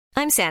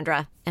I'm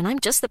Sandra, and I'm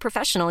just the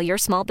professional your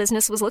small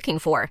business was looking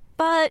for.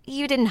 But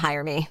you didn't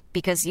hire me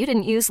because you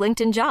didn't use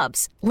LinkedIn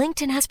Jobs.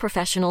 LinkedIn has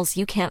professionals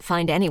you can't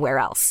find anywhere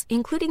else,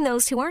 including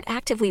those who aren't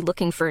actively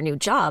looking for a new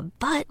job,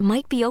 but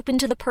might be open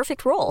to the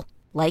perfect role,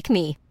 like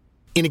me.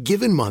 In a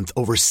given month,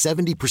 over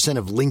 70%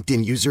 of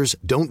LinkedIn users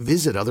don't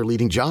visit other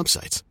leading job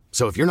sites.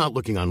 So if you're not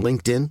looking on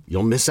LinkedIn,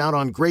 you'll miss out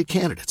on great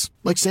candidates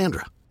like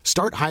Sandra.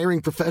 Start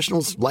hiring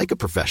professionals like a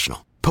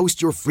professional.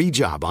 Post your free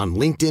job on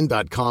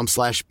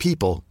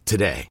linkedin.com/people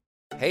today.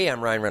 Hey,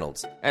 I'm Ryan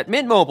Reynolds. At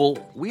Mint Mobile,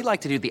 we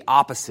like to do the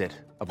opposite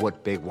of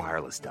what Big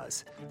Wireless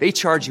does. They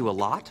charge you a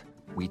lot,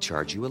 we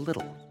charge you a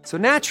little. So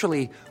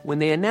naturally, when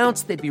they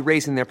announced they'd be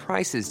raising their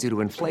prices due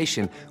to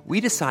inflation, we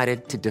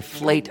decided to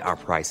deflate our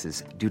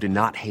prices due to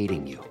not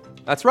hating you.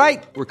 That's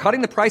right. We're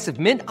cutting the price of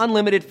Mint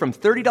Unlimited from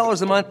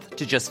 $30 a month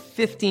to just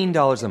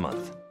 $15 a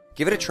month.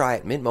 Give it a try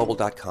at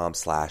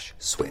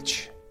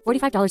mintmobile.com/switch.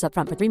 $45 up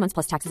front for 3 months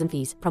plus taxes and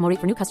fees. Promo rate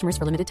for new customers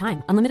for limited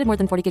time. Unlimited more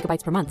than 40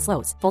 gigabytes per month.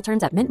 Slows full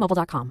terms at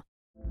mintmobile.com.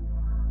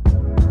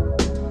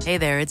 Hey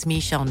there, it's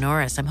Michelle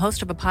Norris. I'm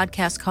host of a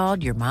podcast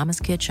called Your Mama's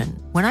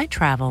Kitchen. When I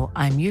travel,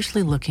 I'm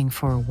usually looking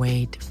for a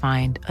way to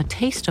find a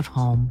taste of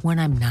home when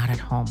I'm not at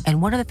home.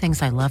 And one of the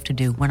things I love to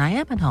do when I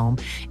am at home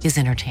is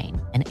entertain.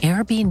 And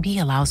Airbnb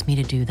allows me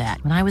to do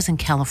that. When I was in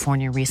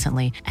California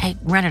recently, I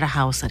rented a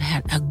house that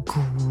had a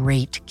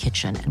great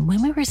kitchen. And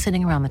when we were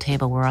sitting around the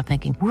table, we were all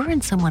thinking, we're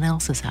in someone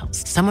else's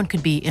house. Someone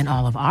could be in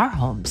all of our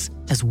homes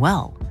as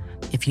well.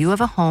 If you have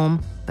a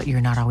home, but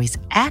you're not always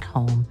at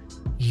home,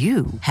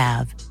 you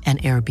have an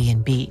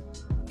Airbnb.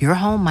 Your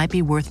home might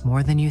be worth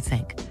more than you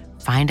think.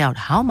 Find out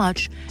how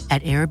much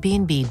at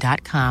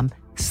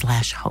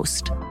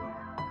airbnb.com/host.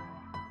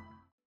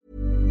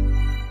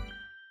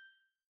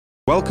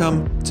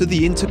 Welcome to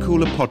the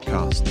Intercooler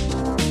Podcast.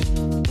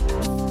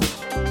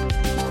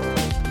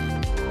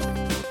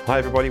 Hi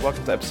everybody,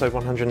 welcome to episode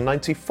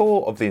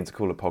 194 of the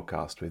Intercooler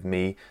Podcast with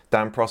me,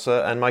 Dan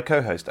Prosser, and my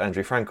co-host,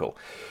 Andrew Frankel.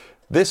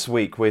 This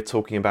week we're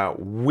talking about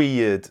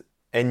weird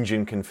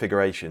engine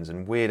configurations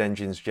and weird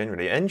engines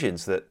generally.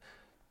 Engines that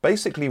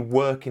basically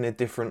work in a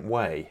different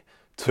way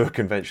to a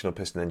conventional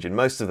piston engine,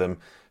 most of them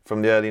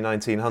from the early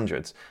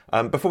 1900s.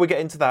 Before we get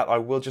into that, I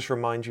will just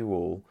remind you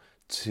all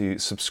to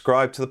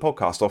subscribe to the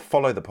podcast or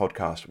follow the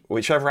podcast.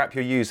 Whichever app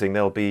you're using,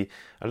 there'll be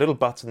a little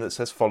button that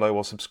says follow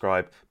or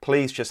subscribe.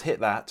 Please just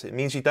hit that. It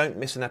means you don't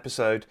miss an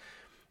episode,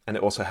 and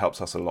it also helps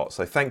us a lot.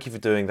 So thank you for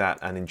doing that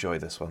and enjoy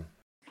this one.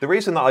 The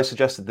reason that I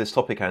suggested this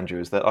topic, Andrew,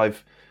 is that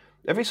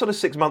every sort of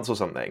 6 months or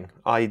something,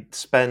 I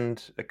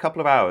spend a couple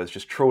of hours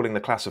just trawling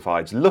the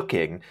classifieds,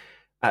 looking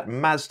at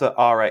Mazda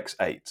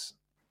RX-8s,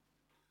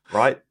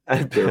 right?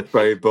 And you're a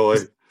brave boy.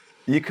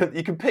 You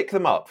can pick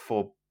them up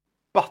for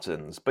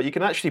buttons, but you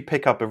can actually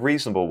pick up a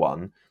reasonable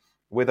one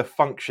with a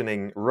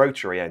functioning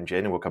rotary engine,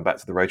 and we'll come back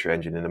to the rotary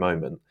engine in a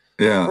moment,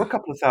 for a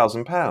couple of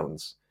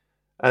 £1,000.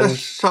 And they're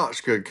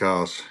such good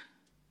cars.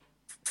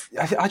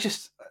 I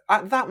just,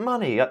 at that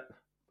money...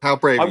 How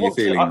brave are you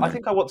feeling? I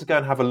think I want to go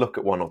and have a look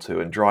at one or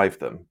two and drive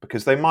them,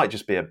 because they might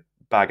just be a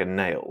bag of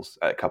nails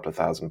at a couple of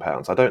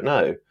 £1,000. I don't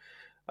know.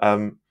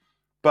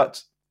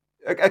 But,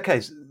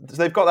 okay, so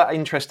they've got that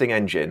interesting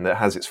engine that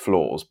has its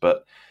flaws,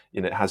 but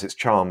it has its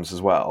charms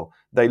as well.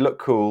 They look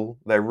cool.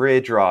 They're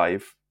rear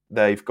drive.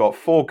 They've got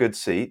 4 good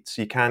seats.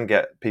 You can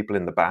get people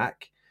in the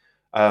back.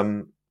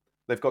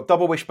 They've got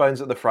double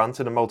wishbones at the front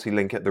and a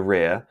multi-link at the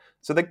rear.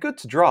 So they're good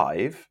to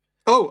drive.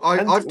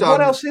 I've done... What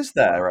else is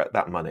there at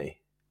that money?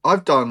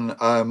 I've done,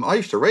 I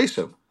used to race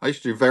them. I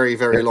used to do very,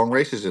 very long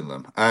races in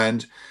them.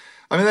 And,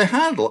 I mean, they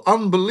handle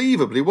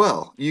unbelievably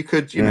well. You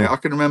could, I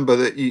can remember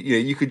that,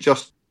 you could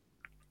just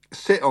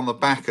sit on the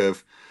back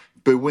of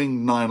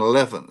bewinged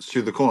 911s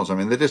through the corners. I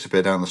mean, they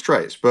disappear down the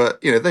straights.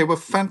 But, they were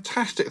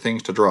fantastic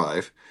things to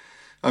drive.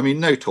 I mean,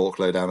 no torque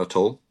low down at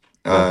all.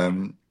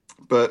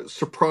 But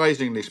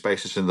surprisingly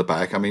spacious in the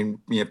back. I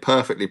mean,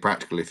 perfectly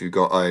practical if you've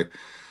got a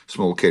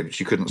small kid, which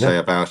you couldn't say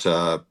about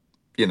a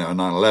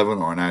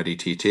 911 or an Audi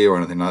TT or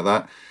anything like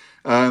that.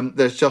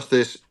 There's just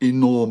this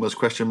enormous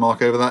question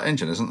mark over that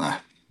engine, isn't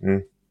there?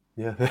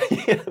 Yeah,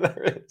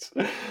 there is.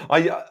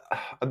 I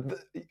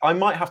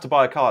might have to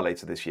buy a car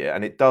later this year,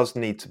 and it does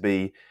need to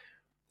be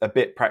a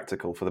bit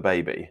practical for the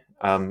baby.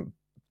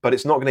 But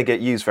it's not going to get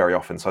used very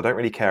often, so I don't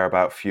really care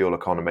about fuel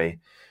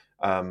economy.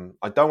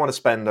 I don't want to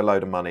spend a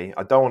load of money.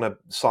 I don't want to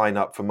sign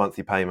up for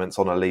monthly payments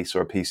on a lease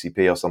or a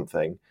PCP or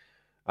something.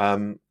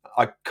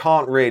 I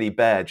can't really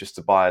bear just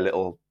to buy a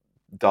little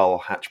dull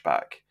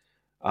hatchback.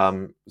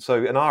 So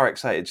an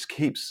RX-8, it just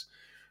keeps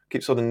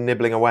sort of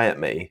nibbling away at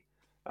me.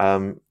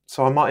 So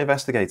I might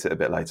investigate it a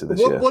bit later this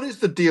year. What is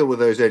the deal with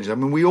those engines? I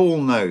mean, we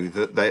all know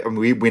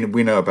that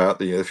we know about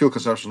the fuel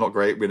consumption is not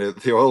great. We know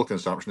that the oil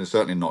consumption is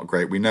certainly not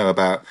great. We know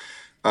about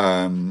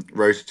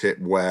rotor tip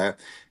wear.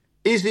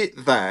 Is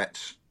it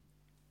that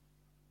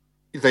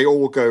they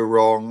all go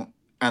wrong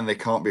and they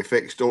can't be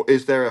fixed, or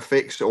is there a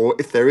fix? Or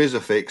if there is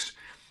a fix,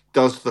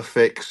 is the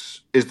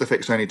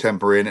fix only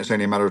temporary and it's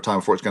only a matter of time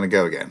before it's going to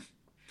go again?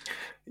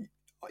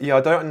 Yeah,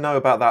 I don't know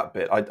about that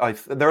bit.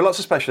 There are lots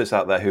of specialists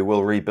out there who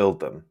will rebuild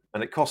them,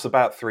 and it costs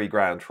about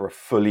 $3,000 for a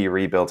fully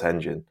rebuilt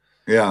engine.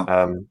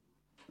 Yeah.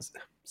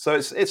 So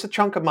it's a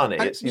chunk of money.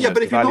 It's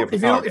but if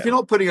you're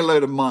not putting a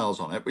load of miles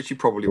on it, which you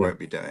probably won't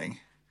be doing,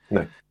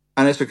 no,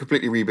 and it's a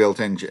completely rebuilt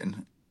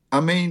engine. I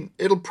mean,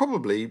 it'll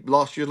probably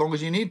last you as long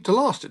as you need to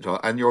last it,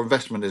 and your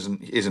investment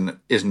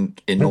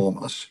isn't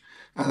enormous.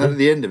 And then at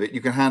the end of it,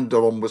 you can hand it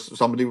on with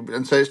somebody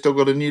and say it's still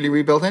got a newly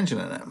rebuilt engine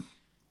in it.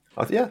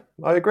 Yeah,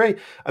 I agree.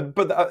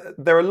 But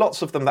there are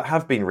lots of them that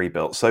have been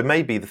rebuilt. So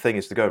maybe the thing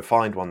is to go and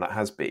find one that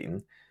has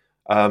been.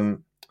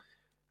 When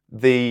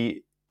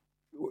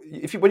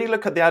you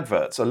look at the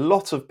adverts, a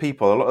lot of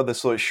the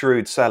sort of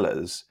shrewd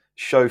sellers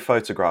show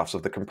photographs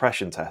of the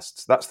compression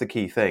tests. That's the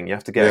key thing. You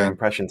have to get a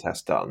compression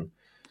test done.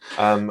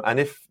 And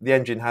if the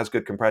engine has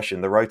good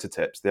compression, the rotor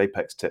tips, the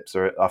apex tips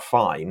are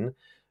fine,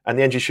 and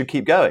the engine should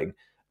keep going.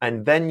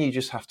 And then you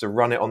just have to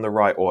run it on the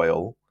right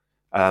oil,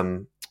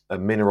 a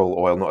mineral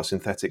oil, not a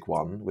synthetic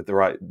one, with the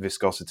right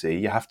viscosity.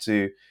 You have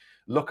to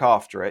look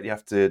after it. You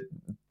have to,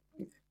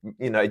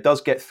 it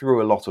does get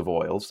through a lot of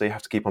oil, so you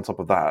have to keep on top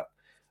of that.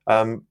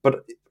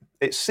 But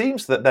it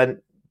seems that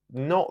they're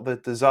not the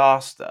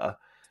disaster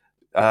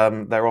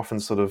they're often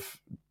sort of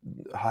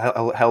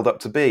held up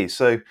to be.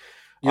 So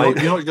you're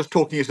not just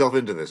talking yourself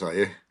into this, are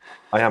you?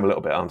 I am a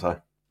little bit, aren't I?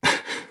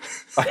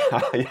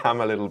 I am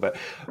a little bit.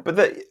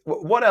 But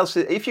what else?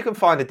 If you can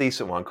find a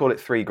decent one, call it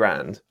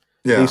 $3,000.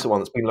 Yeah. Decent one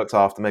that's been looked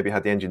after, maybe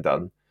had the engine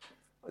done.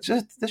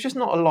 There's just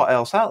not a lot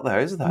else out there,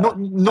 is there? Not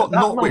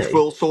which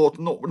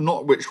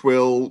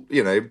will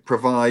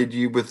provide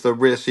you with the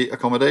rear seat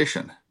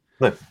accommodation.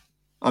 No.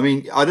 I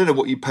mean, I don't know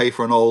what you pay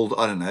for an old,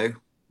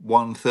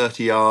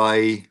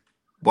 130i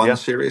 1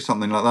 Series,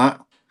 something like that.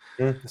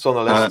 It's on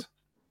the list.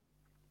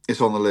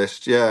 It's on the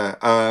list, yeah.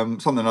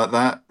 Something like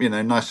that.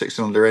 Nice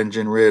 6-cylinder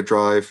engine, rear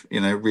drive.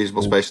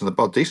 Reasonable space in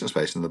the decent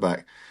space in the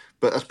back.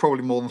 But that's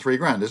probably more than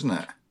 $3,000, isn't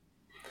it?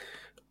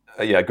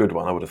 Yeah, a good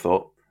one, I would have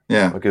thought.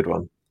 Yeah. A good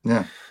one.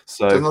 Yeah.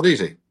 So it's not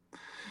easy.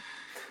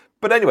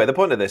 But anyway, the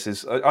point of this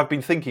is I've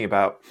been thinking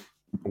about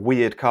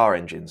weird car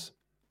engines,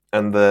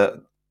 and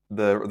the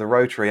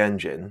rotary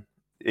engine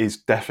is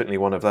definitely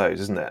one of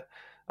those, isn't it?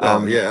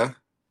 Yeah.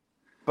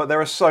 But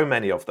there are so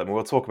many of them.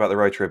 We'll talk about the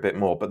rotary a bit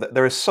more, but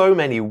there are so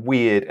many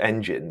weird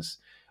engines.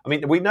 I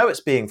mean, we know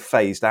it's being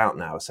phased out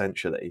now,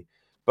 essentially,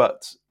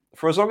 but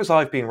for as long as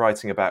I've been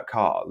writing about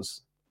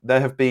cars,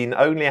 there have been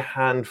only a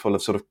handful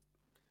of sort of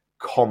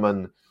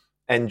common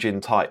engine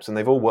types, and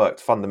they've all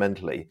worked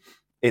fundamentally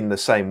in the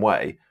same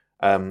way.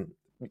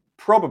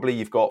 Probably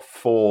you've got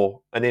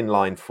an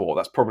inline 4.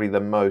 That's probably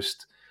the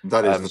most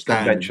that is the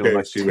standard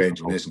go-to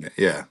engine, isn't it?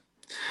 Yeah.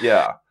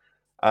 Yeah.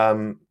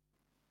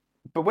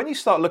 But when you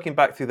start looking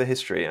back through the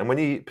history, and when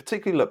you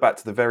particularly look back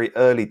to the very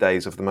early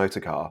days of the motor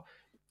car,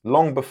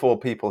 long before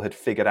people had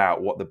figured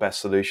out what the best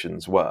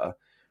solutions were,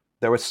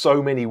 there were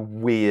so many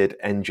weird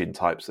engine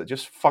types that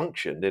just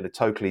functioned in a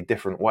totally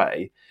different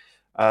way.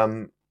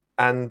 And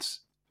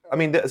I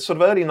mean, the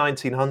sort of early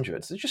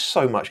 1900s, there's just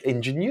so much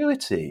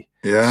ingenuity,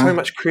 so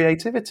much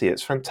creativity.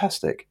 It's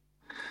fantastic.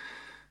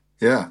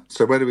 Yeah.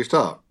 So where do we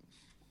start?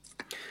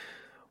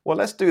 Well,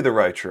 let's do the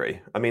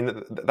rotary. I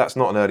mean, that's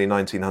not an early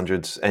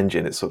 1900s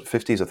engine. It's sort of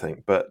 50s, I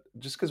think. But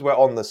just because we're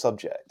on the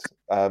subject,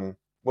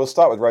 we'll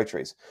start with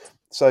rotaries.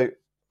 So,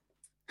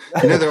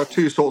 there are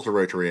two sorts of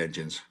rotary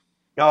engines.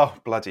 Oh,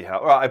 bloody hell.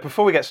 All right,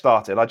 before we get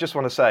started, I just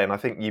want to say, and I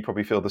think you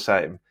probably feel the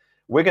same,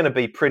 we're going to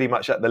be pretty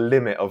much at the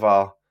limit of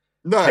our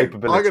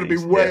capabilities. I'm going to be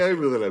way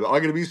over the limit.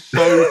 I'm going to be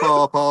so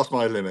far past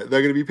my limit. There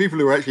are going to be people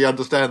who actually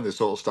understand this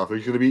sort of stuff who are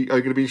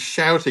going to be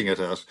shouting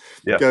at us,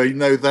 going,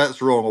 no, that's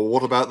wrong, or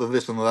what about the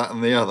this and that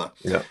and the other?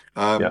 Yeah.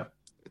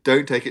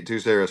 Don't take it too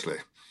seriously.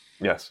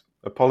 Yes.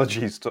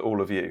 Apologies to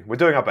all of you. We're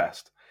doing our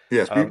best.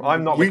 Yes.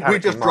 I'm not we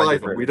just drive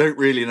them. Really. We don't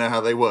really know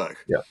how they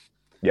work.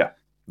 Yeah,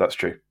 that's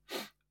true.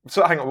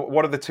 So hang on,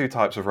 what are the two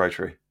types of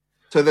rotary?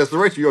 So there's the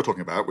rotary you're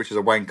talking about, which is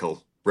a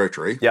Wankel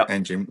rotary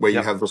engine, where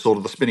you have the sort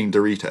of the spinning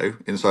Dorito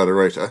inside a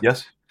rotor.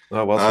 Yes.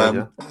 Oh, well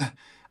said, yeah.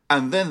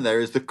 And then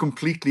there is the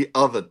completely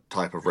other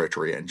type of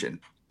rotary engine.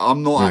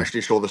 I'm not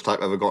actually sure this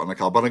type ever got in a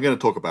car, but I'm going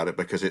to talk about it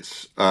because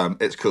it's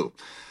cool.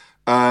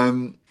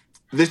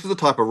 This is the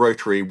type of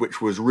rotary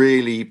which was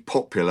really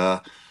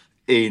popular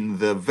in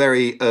the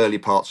very early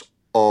parts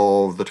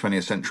of the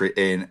 20th century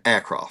in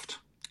aircraft.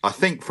 I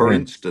think, for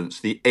instance,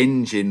 the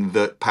engine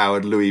that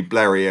powered Louis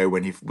Blériot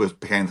when he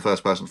became the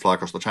first person to fly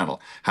across the Channel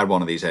had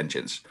one of these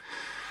engines.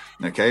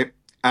 Okay,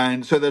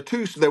 and so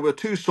there were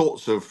two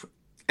sorts of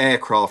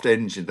aircraft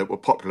engine that were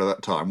popular at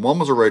that time. One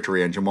was a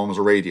rotary engine, one was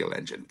a radial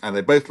engine, and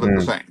they both looked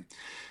the same,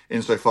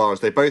 insofar as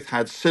they both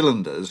had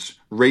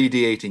cylinders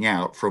radiating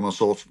out from a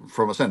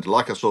centre,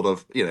 like a sort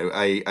of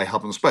a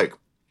hub and spoke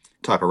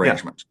type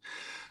arrangement.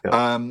 Yeah.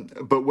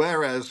 But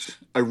whereas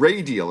a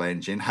radial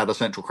engine had a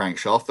central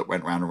crankshaft that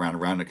went round and round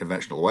and round in a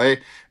conventional way,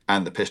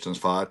 and the pistons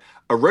fired,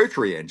 a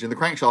rotary engine, the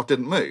crankshaft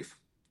didn't move.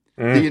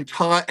 The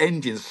entire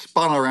engine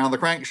spun around the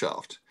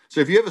crankshaft.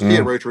 So if you ever see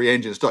a rotary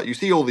engine start, you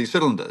see all these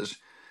cylinders,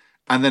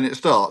 and then it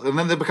starts, and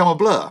then they become a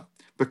blur.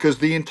 because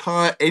the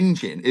entire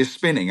engine is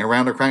spinning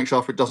around a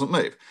crankshaft that doesn't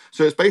move.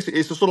 So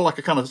it's sort of like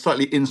a kind of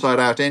slightly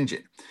inside-out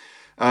engine.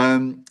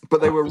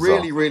 But they were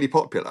really, really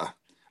popular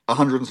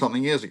 100 and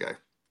something years ago.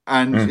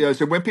 And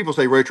so when people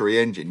say rotary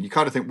engine, you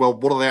kind of think, well,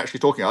 what are they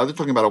actually talking about? Are they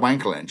talking about a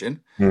Wankel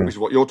engine, which is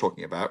what you're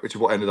talking about, which is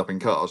what ended up in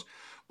cars?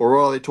 Or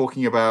are they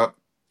talking about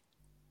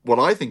what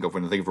I think of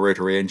when I think of a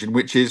rotary engine,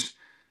 which is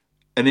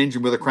an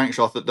engine with a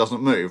crankshaft that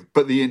doesn't move,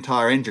 but the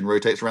entire engine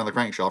rotates around the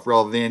crankshaft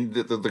rather than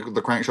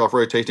the crankshaft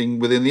rotating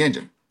within the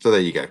engine? So there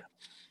you go.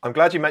 I'm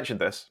glad you mentioned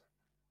this.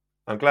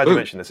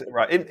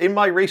 Right. In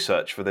my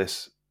research for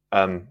this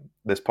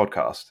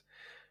podcast,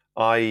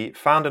 I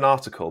found an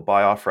article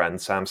by our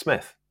friend Sam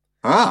Smith.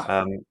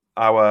 One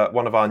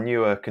of our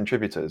newer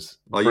contributors.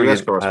 Our US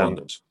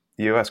correspondent.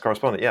 US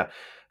correspondent, yeah.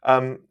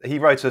 He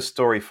wrote a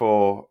story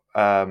for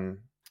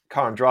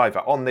Car and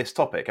Driver on this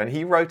topic, and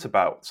he wrote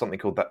about something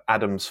called the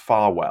Adams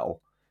Farwell,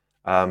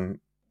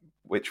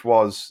 which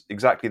was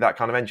exactly that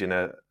kind of engine,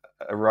 a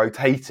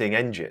rotating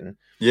engine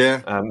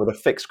with a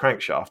fixed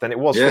crankshaft, and it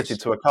was fitted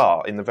to a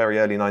car in the very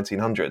early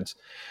 1900s.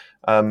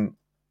 And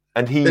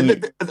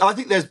I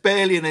think there's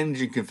barely an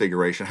engine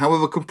configuration,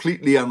 however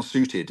completely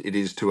unsuited it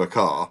is to a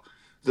car,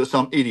 that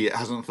some idiot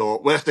hasn't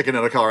thought, well, let's stick it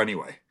in a car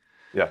anyway.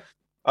 Yeah.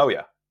 Oh,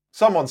 yeah.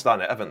 Someone's done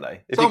it, haven't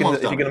they? If you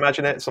can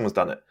imagine it, someone's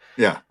done it.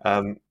 Yeah.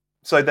 And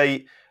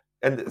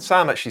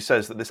Sam actually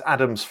says that this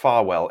Adams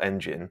Farwell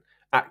engine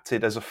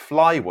acted as a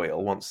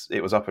flywheel once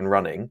it was up and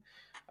running.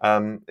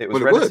 It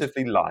was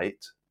relatively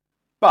light,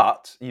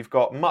 but you've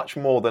got much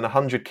more than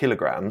 100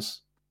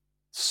 kilograms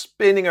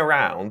spinning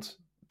around.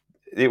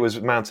 It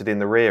was mounted in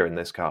the rear in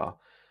this car,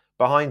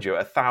 behind you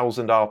at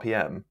 1,000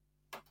 RPM.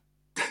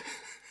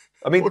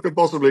 I mean, what could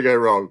possibly go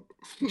wrong?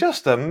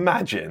 Just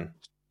imagine.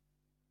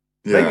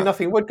 Yeah. Maybe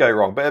nothing would go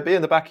wrong, but it'd be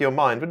in the back of your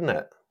mind, wouldn't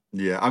it?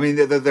 Yeah, I mean,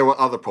 there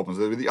were other problems.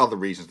 There were the other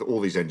reasons that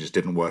all these engines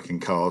didn't work in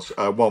cars.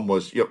 One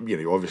was,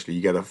 obviously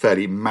you get a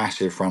fairly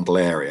massive frontal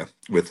area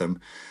with them.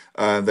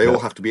 They all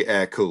have to be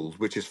air cooled,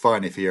 which is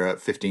fine if you're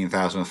at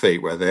 15,000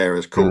 feet where the air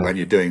is cool and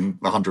you're doing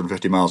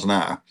 150 miles an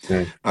hour,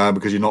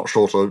 because you're not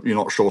short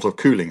of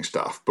cooling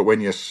stuff. But when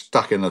you're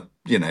stuck in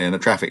a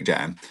traffic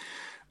jam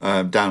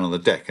down on the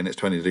deck and it's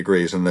 20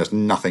 degrees and there's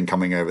nothing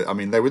coming over, I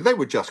mean, they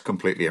were just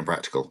completely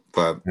impractical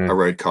for a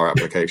road car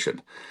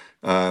application.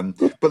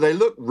 But they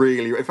look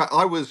really. In fact,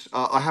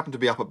 I happened to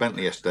be up at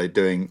Bentley yesterday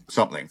doing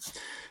something,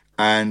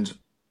 and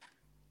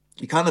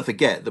you kind of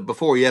forget that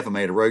before he ever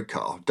made a road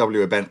car,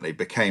 W. Bentley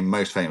became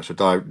most famous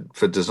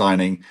for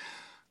designing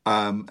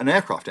an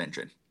aircraft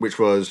engine, which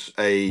was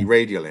a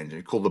radial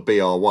engine called the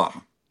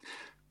BR1.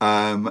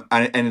 And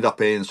it ended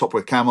up in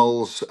Sopwith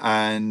Camels,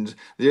 and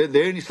the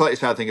only slightly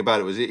sad thing about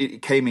it was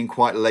it came in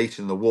quite late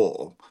in the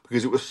war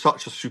because it was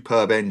such a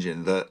superb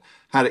engine that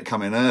had it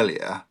come in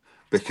earlier,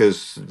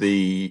 because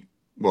the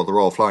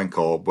Royal Flying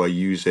Corps were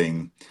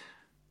using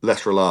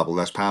less reliable,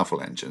 less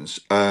powerful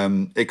engines,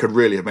 it could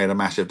really have made a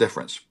massive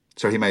difference.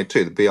 So he made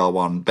two, the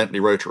BR1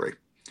 Bentley Rotary.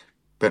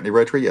 Bentley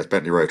Rotary? Yes,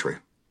 Bentley Rotary.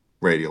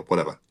 Radial,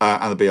 whatever.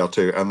 And the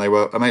BR2, and they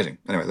were amazing.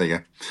 Anyway, there you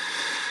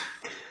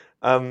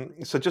go.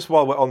 So just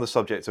while we're on the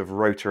subject of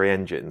rotary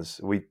engines,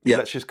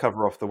 let's just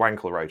cover off the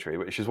Wankel rotary,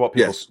 which is what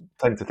people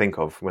tend to think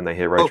of when they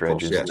hear rotary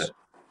engines. Yes. Isn't it?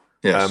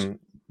 Yes.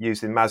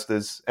 Used in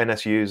Mazdas,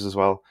 NSUs as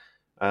well.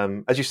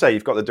 As you say,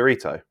 you've got the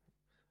Dorito.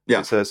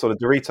 Yeah. It's a sort of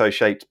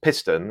Dorito-shaped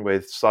piston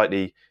with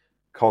slightly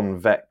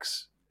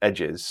convex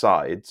edges,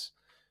 sides,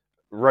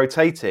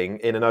 rotating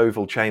in an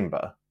oval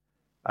chamber,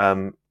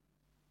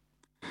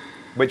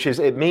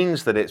 it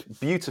means that it's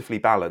beautifully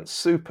balanced,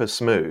 super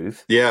smooth.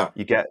 Yeah.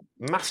 You get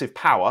massive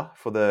power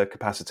for the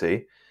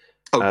capacity,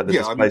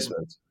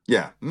 displacement.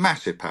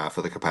 Massive power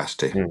for the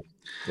capacity.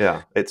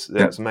 Yeah, it's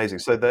amazing.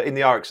 So in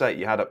the RX-8,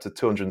 you had up to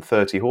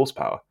 230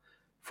 horsepower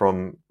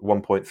from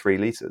 1.3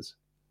 litres.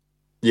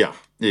 Yeah.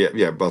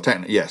 Well,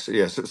 technically, yes.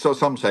 So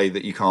some say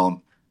that you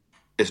can't.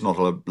 It's not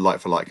a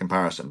like-for-like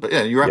comparison, but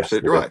yeah, you're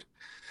absolutely right.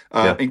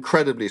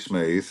 Incredibly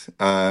smooth.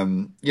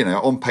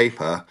 On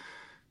paper,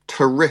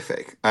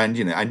 terrific, and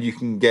you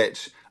can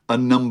get a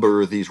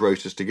number of these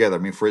rotors together. I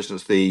mean, for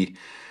instance, the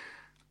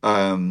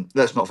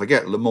let's not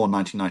forget Le Mans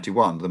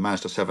 1991, the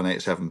Mazda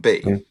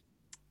 787B,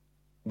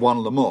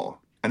 won Le Mans.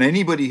 And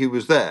anybody who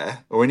was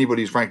there, or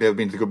anybody who's frankly ever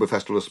been to the Goodwood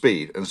Festival of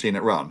Speed and seen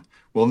it run,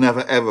 will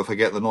never ever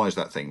forget the noise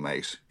that thing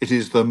makes. It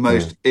is the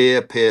most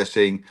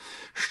ear-piercing,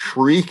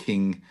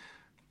 shrieking.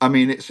 I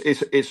mean,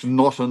 it's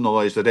not a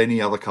noise that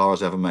any other car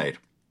has ever made.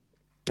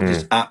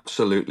 It's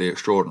absolutely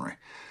extraordinary.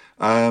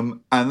 And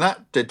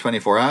that did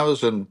 24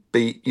 hours and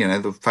beat,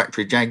 the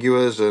factory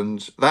Jaguars, and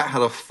that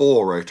had a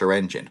 4-rotor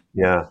engine.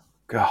 Yeah,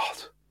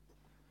 God,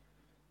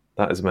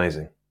 that is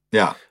amazing.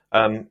 Yeah,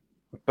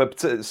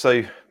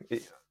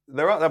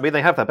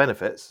 they have their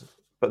benefits,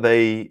 but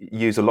they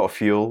use a lot of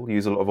fuel,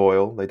 use a lot of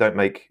oil. They don't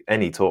make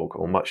any torque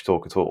or much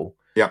torque at all.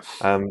 Yeah.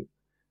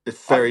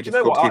 It's very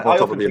difficult to keep on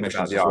top of the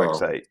emissions as well.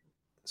 RX-8.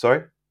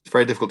 Sorry? It's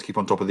very difficult to keep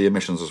on top of the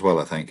emissions as well,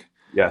 I think.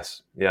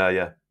 Yes.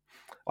 Yeah.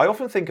 I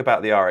often think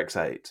about the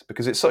RX-8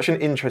 because it's such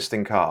an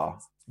interesting car,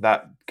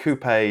 that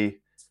coupe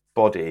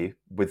body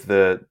with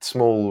the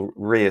small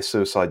rear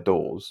suicide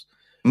doors,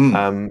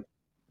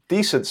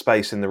 decent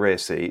space in the rear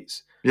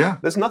seats. Yeah.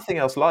 There's nothing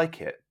else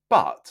like it.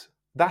 But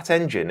that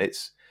engine,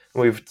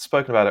 we've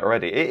spoken about it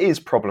already, it is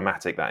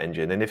problematic, that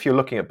engine. And if you're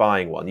looking at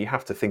buying one, you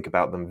have to think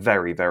about them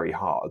very, very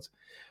hard.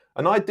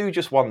 And I do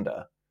just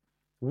wonder,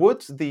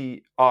 would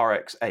the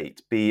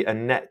RX-8 be a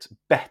net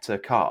better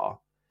car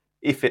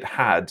if it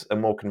had a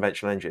more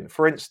conventional engine?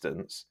 For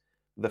instance,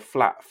 the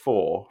flat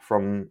 4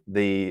 from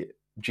the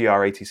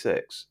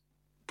GR86.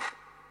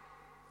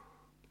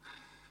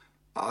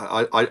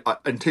 I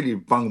until you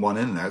bung one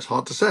in there, it's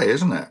hard to say,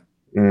 isn't it?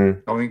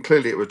 I mean,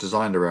 clearly it was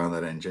designed around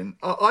that engine.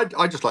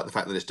 I just like the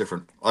fact that it's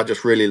different. I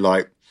just really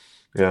like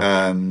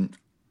the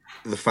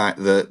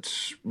fact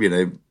that,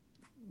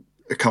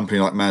 a company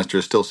like Mazda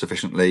is still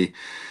sufficiently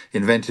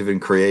inventive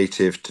and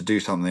creative to do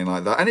something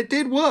like that. And it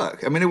did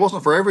work. I mean, it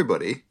wasn't for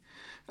everybody.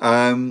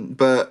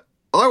 But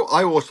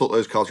I always thought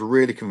those cars were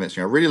really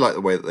convincing. I really like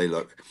the way that they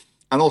look.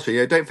 And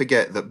also, don't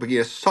forget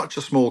that such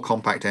a small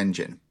compact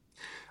engine,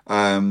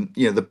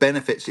 the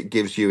benefits it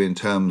gives you in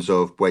terms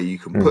of where you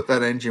can put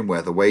that engine,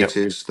 where the weight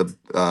is,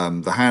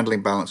 the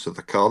handling balance of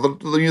the car, the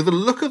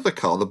look of the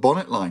car, the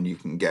bonnet line you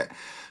can get.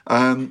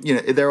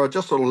 There are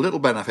just sort of little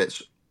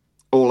benefits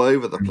all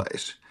over the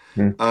place.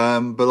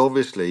 But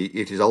obviously,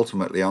 it is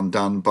ultimately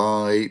undone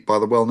by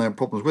the well-known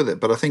problems with it.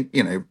 But I think,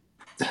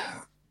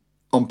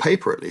 on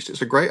paper at least,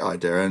 it's a great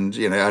idea. And,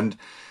 and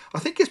I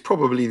think it's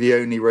probably the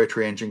only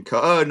rotary engine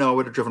car. Oh, no, I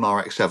would have driven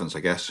RX-7s, I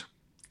guess.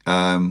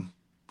 Don't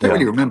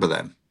really remember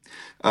them.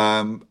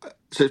 So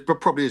it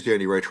probably is the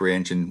only rotary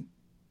engine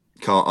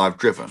car I've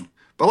driven,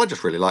 but I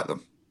just really like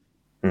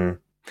them.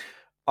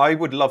 I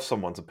would love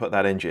someone to put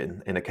that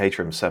engine in a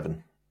Caterham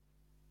 7.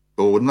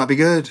 Oh, wouldn't that be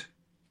good?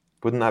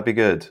 Wouldn't that be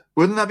good?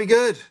 Wouldn't that be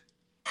good?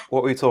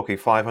 What were we talking?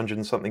 500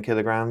 and something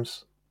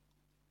kilograms?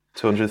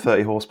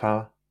 230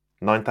 horsepower?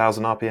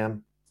 9,000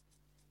 RPM?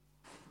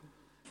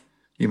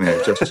 You may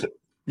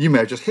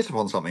have just hit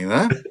upon something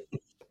there.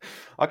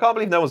 I can't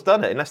believe no one's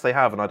done it, unless they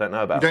have and I don't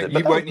know about it.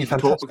 You won't need to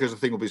talk because the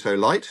thing will be so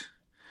light.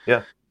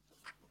 Yeah.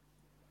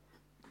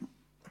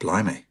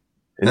 Blimey.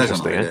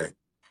 Interesting,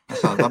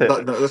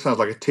 That sounds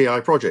like a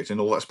TI project in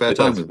all that spare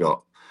time we've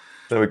got.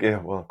 There we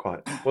go. Well,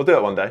 quite. We'll do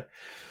it one day.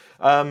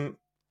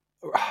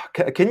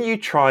 Can you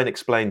try and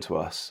explain to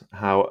us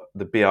how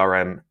the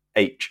BRM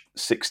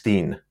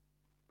H16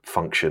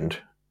 functioned?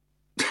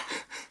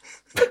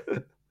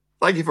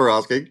 Thank you for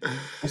asking.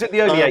 Is it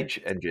the only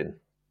H engine?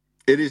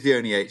 It is the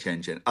only H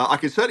engine. I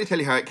can certainly tell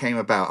you how it came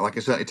about, and I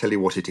can certainly tell you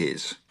what it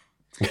is.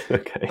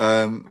 Okay.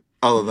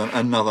 Other than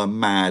another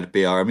mad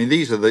BR. I mean,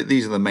 these are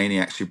the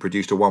maniacs who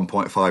produced a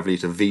 1.5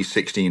 litre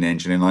V16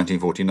 engine in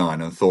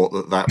 1949 and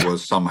thought that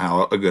was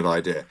somehow a good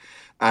idea.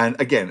 And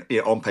again,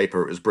 on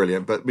paper it was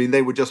brilliant, but I mean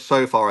they were just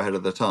so far ahead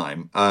of the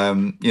time.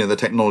 The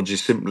technology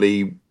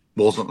simply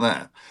wasn't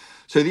there.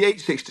 So the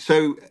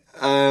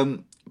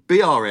H60.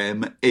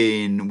 BRM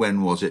in,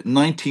 when was it?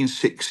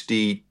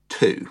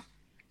 1962.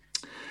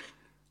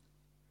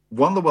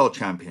 Won the World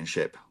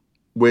Championship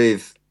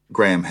with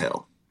Graham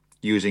Hill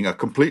using a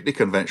completely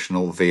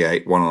conventional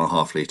V8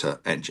 1.5 litre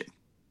engine.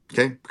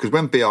 Okay, because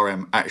when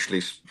BRM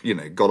actually,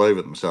 got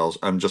over themselves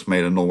and just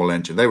made a normal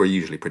engine, they were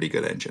usually pretty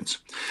good engines.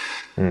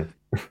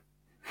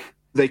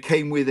 They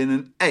came within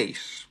an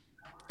ace,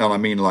 and I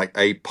mean like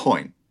a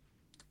point,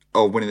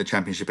 of winning the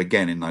championship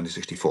again in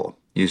 1964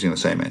 using the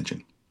same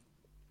engine.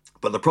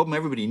 But the problem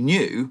everybody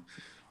knew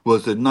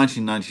was that in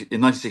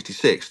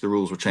 1966, the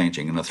rules were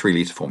changing and a 3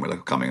 litre formula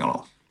coming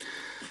along.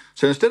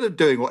 So instead of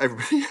doing what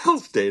everybody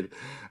else did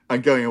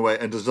and going away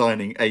and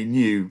designing a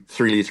new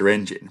 3 litre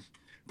engine,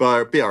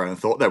 BRM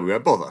thought, no, we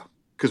won't bother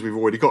because we've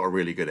already got a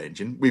really good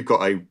engine. We've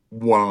got a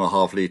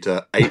 1.5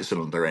 litre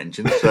 8-cylinder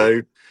engine.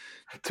 So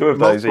two of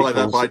those multiply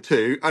equals. that by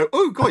 2.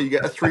 Oh, God, you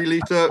get a 3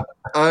 litre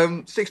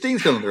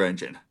 16-cylinder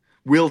engine.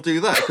 We'll do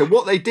that. So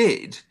what they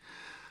did,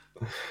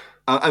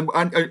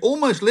 and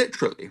almost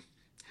literally,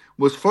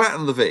 was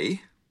flatten the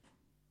V,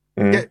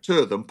 get two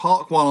of them,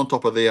 park one on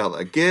top of the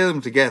other, gear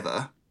them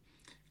together,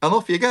 and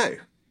off you go.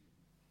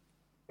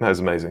 That was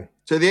amazing.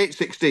 So the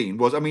H16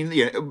 was,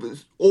 it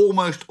was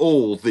almost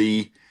all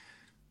the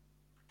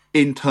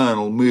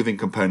internal moving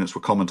components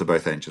were common to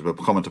both engines, were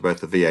common to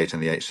both the V8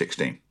 and the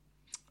H16.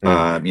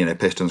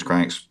 Pistons,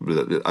 cranks,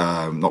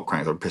 not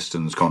cranks, but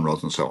pistons,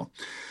 conrods, and so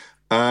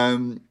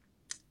on.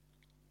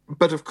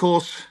 But of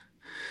course,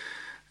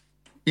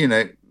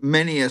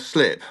 many a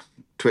slip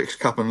twixt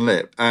cup and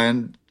lip.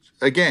 And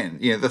again,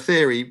 the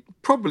theory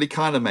probably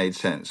kind of made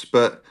sense,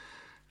 but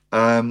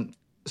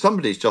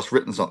somebody's just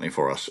written something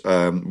for us,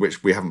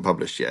 which we haven't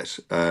published yet,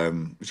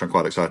 which I'm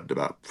quite excited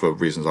about for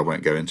reasons I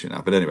won't go into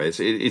now. But anyway,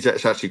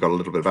 it's actually got a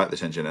little bit about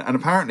this engine. And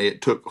apparently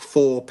it took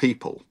 4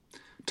 people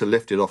to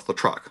lift it off the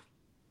truck.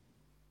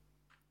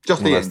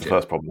 Just the engine. That's the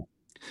first problem.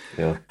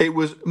 Yeah. It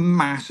was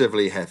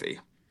massively heavy.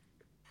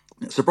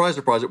 Surprise,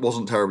 surprise, it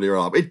wasn't terribly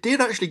reliable. It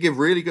did actually give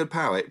really good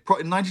power. In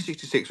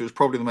 1966, it was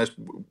probably the most,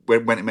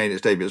 when it made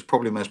its debut, it was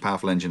probably the most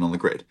powerful engine on the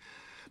grid.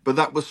 But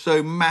that was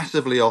so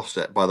massively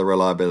offset by the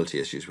reliability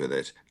issues with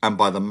it and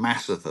by the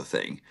mass of the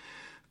thing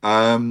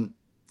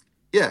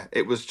Yeah,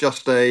 it was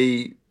just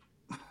a.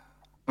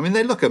 I mean,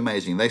 they look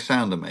amazing. They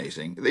sound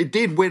amazing. It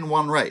did win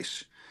one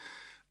race.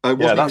 It Yeah,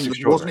 wasn't that's even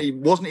extraordinary.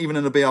 wasn't even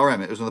in a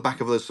BRM. It was on the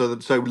back of the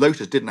so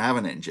Lotus didn't have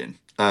an engine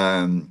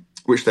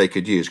which they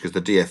could use because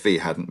the DFV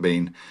hadn't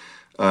been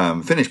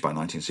finished by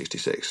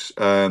 1966,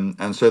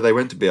 and so they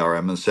went to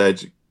BRM and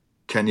said,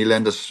 "Can you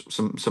lend us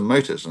some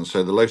motors?" And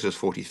so the Lotus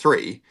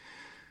 43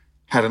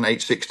 had an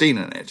H16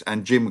 in it,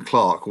 and Jim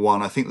Clark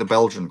won, I think, the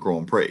Belgian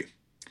Grand Prix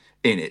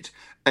in it.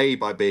 A,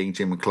 by being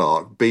Jim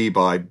Clark. B,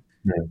 by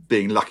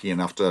being lucky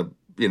enough to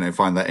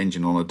find that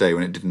engine on a day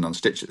when it didn't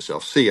unstitch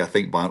itself. C, I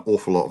think, by an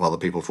awful lot of other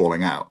people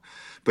falling out.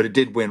 But it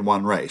did win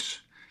one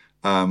race.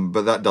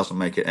 But that doesn't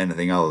make it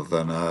anything other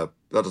than that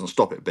doesn't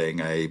stop it being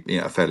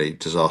a fairly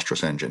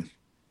disastrous engine.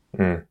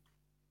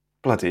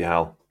 Bloody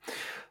hell!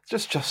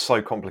 Just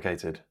so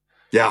complicated.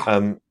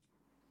 Yeah.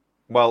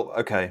 Well,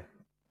 okay.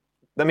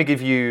 Let me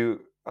give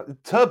you.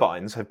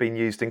 Turbines have been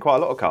used in quite a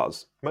lot of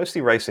cars,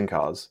 mostly racing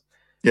cars.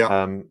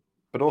 Yeah.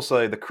 But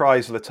also the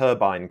Chrysler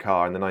turbine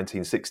car in the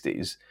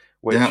 1960s,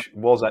 which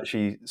was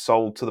actually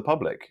sold to the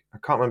public. I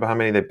can't remember how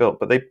many they built,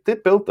 but they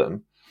did build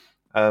them.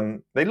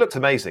 They looked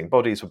amazing.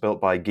 Bodies were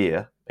built by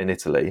Ghia in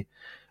Italy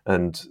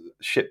and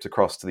shipped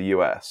across to the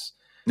US.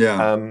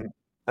 Yeah.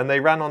 And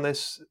they ran on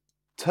this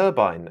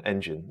turbine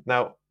engine.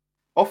 Now,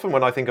 often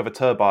when I think of a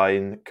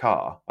turbine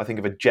car, I think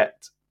of a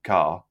jet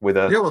car with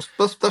a... Yeah, well,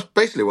 that's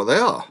basically what they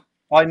are.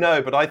 I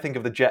know, but I think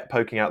of the jet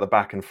poking out the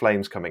back and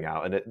flames coming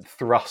out and it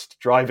thrust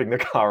driving the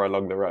car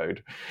along the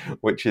road,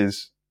 which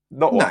is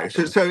not what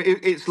happens. So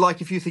it's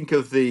like if you think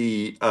of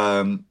the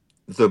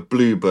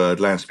Bluebird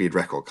land speed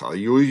record car,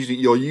 you're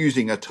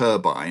using a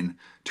turbine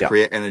to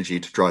create energy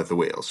to drive the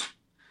wheels.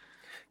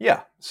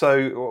 Yeah.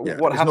 So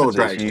what happens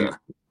is you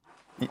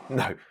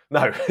you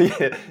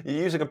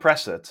use a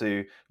compressor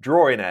to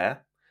draw in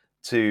air,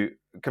 to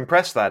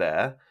compress that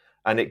air,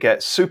 and it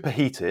gets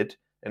superheated.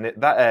 And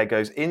that air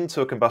goes into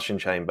a combustion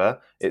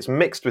chamber. It's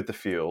mixed with the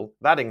fuel.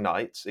 That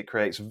ignites. It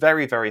creates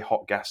very, very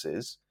hot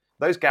gases.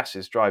 Those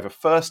gases drive a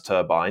first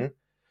turbine,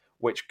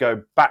 which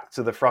go back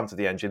to the front of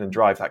the engine and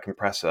drive that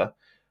compressor.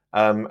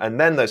 And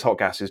then those hot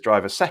gases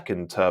drive a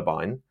second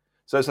turbine.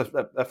 So it's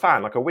a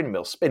fan, like a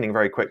windmill, spinning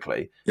very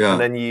quickly. Yeah.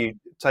 And then you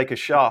take a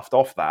shaft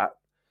off that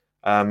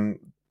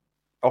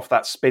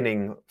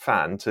spinning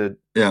fan to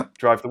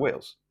drive the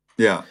wheels.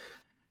 Yeah.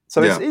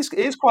 So it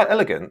is quite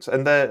elegant,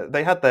 and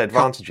they had their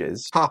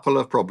advantages. Couple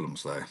of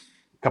problems, though.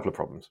 Couple of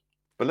problems.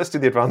 But let's do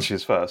the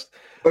advantages first.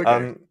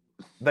 Okay.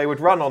 They would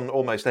run on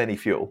almost any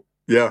fuel.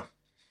 Yeah.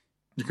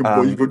 You can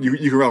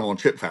run on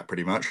chip fat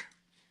pretty much.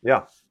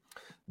 Yeah.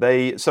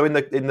 So in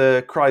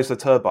the Chrysler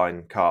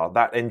turbine car,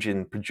 that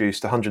engine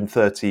produced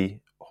 130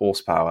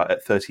 horsepower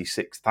at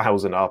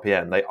 36,000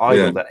 RPM. They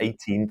idled at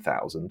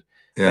 18,000.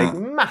 Yeah.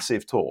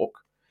 Massive torque.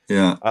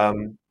 Yeah.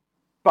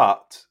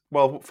 But,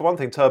 well, for one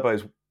thing,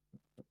 turbos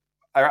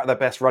are at their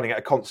best running at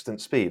a constant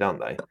speed,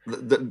 aren't they?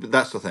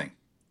 That's the thing.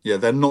 Yeah,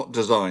 they're not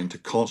designed to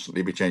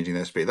constantly be changing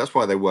their speed. That's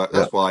why they work.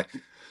 That's why,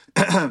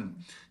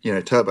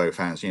 turbo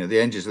fans,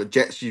 the engines that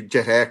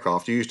jet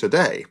aircraft use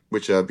today,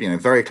 which are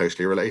very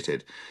closely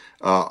related,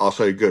 are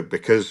so good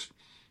because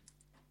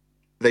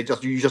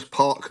you just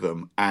park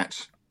them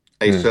at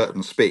a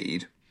certain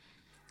speed,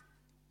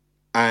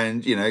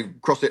 and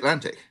cross the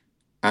Atlantic,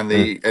 and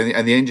the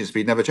engine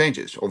speed never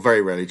changes or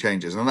very rarely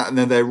changes, and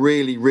then they're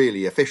really,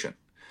 really efficient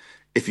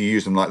if you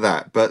use them like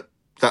that. But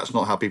that's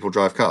not how people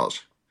drive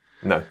cars.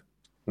 No.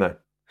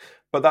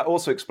 But that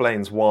also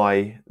explains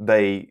why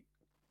they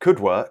could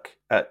work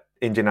at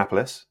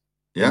Indianapolis,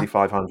 Indy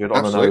 500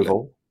 on an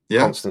oval,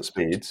 constant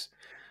speeds,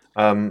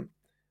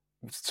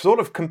 sort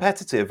of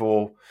competitive,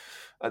 or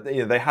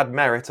they had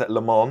merit at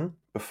Le Mans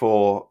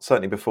before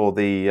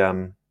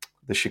the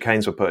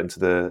chicanes were put into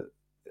the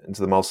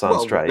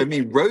Mulsanne Straight. I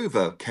mean,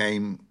 Rover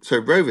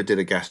did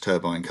a gas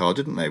turbine car,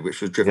 didn't they?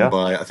 Which was driven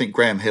by, I think,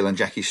 Graham Hill and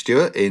Jackie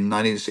Stewart in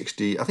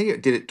 1960. I think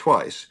it did it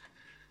twice.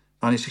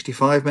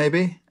 1965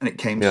 maybe, and it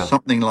came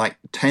something like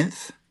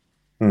 10th.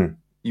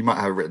 You might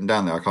have it written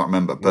down there. I can't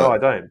remember. But, no, I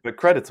don't. But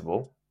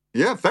creditable.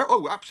 Yeah.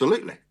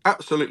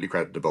 Absolutely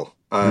creditable.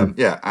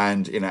 Yeah,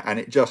 and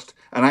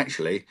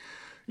actually,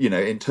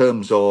 in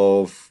terms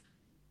of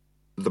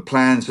the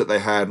plans that they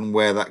had and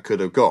where that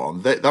could have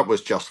gone, that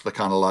was just the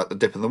kind of like the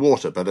dip in the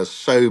water. But there's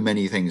so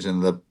many things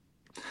in the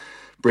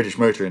British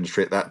motor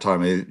industry at that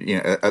time.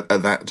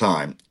 At that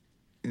time,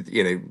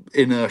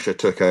 inertia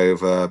took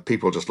over.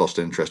 People just lost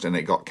interest, and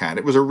it got canned.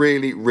 It was a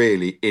really,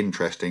 really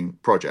interesting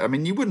project. I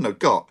mean, you wouldn't have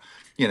got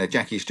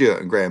Jackie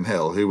Stewart and Graham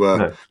Hill, who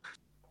were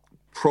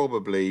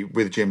probably,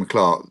 with Jim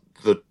Clark,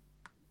 the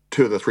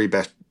two of the three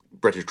best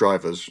British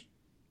drivers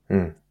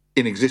in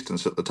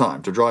existence at the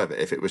time to drive it.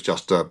 If it was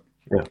just a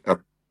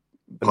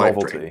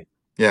novelty. Dream.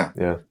 Yeah.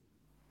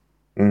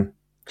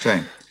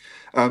 Shame.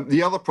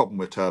 The other problem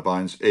with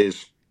turbines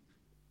is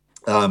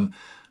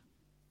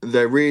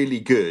they're really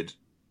good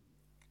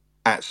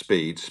at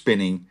speed,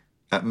 spinning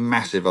at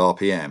massive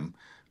RPM,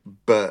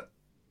 but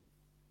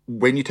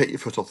when you take your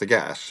foot off the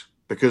gas,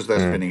 because they're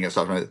spinning at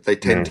such a rate, they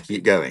tend to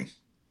keep going.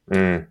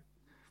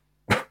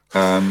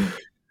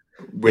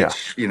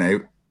 which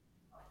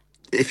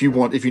if you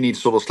need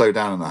to sort of slow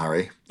down in a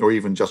hurry, or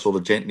even just sort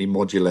of gently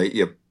modulate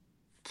your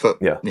foot,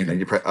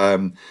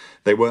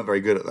 they weren't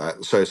very good at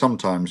that. So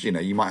sometimes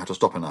you might have to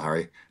stop in a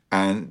hurry,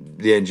 and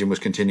the engine was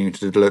continuing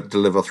to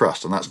deliver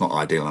thrust, and that's not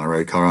ideal on a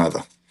road car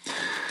either.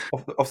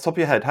 Off the top of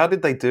your head, how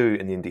did they do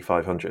in the Indy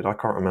 500? I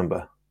can't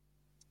remember.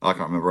 I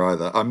can't remember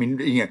either. I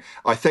mean,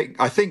 I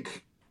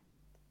think.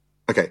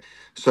 Okay,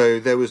 so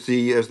there was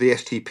the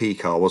STP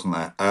car, wasn't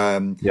there?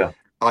 Yeah.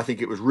 I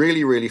think it was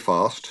really, really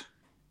fast.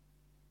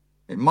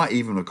 It might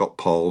even have got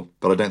pole,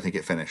 but I don't think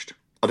it finished.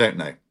 I don't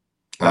know.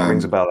 That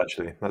rings a bell,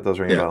 actually. That does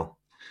ring a bell.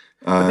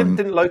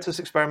 Didn't Lotus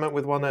experiment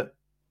with one at...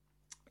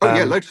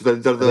 Lotus,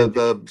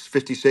 the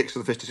 56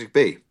 and the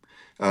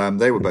 56B.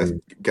 They were both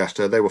gas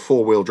turbine. They were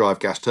four-wheel drive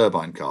gas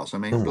turbine cars. I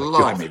mean,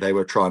 blimey, they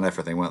were trying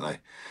everything, weren't they?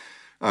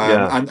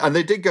 And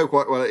they did go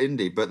quite well at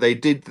Indy, but they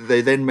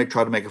then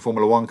tried to make a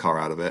Formula One car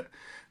out of it.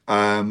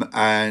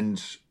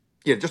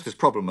 Just this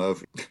problem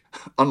of,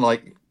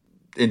 unlike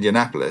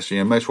Indianapolis,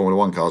 most Formula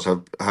One cars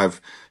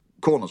have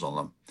corners on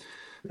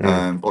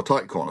them, or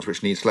tight corners,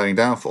 which need slowing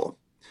down for.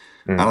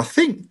 And I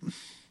think,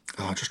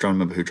 I'm just trying to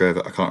remember who drove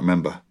it. I can't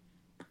remember.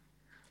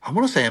 I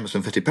want to say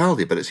Emerson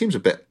Fittipaldi, but it seems a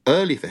bit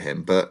early for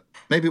him, but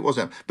maybe it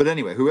wasn't. But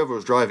anyway, whoever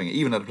was driving it,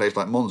 even at a place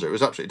like Monza, it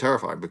was absolutely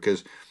terrifying,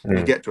 because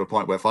you get to a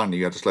point where finally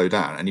you had to slow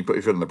down, and you put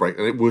your foot on the brake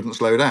and it wouldn't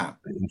slow down.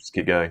 You just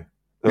keep going.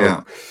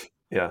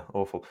 Yeah,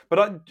 awful.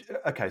 But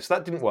so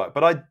that didn't work.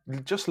 But I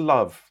just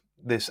love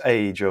this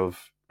age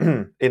of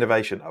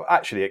innovation,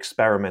 actually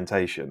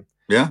experimentation.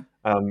 Yeah.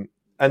 And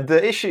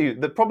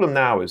the problem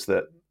now is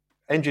that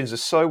engines are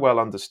so well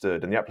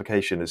understood and the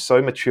application is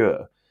so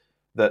mature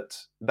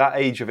that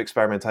age of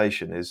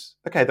experimentation is,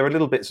 okay, there are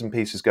little bits and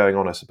pieces going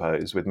on, I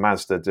suppose, with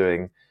Mazda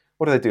doing,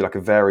 what do they do, like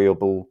a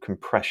variable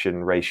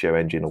compression ratio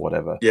engine or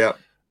whatever. Yeah.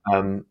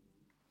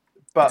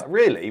 But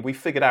really, we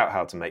figured out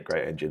how to make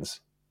great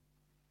engines.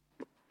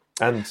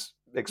 And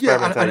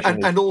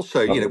experimentation. And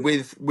also,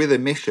 with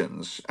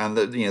emissions, and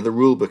the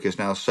rule book is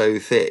now so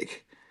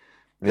thick.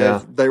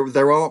 Yeah.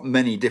 There aren't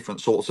many different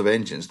sorts of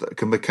engines that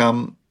can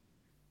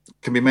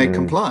be made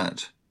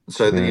compliant.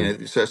 So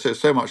that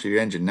so much of your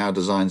engine now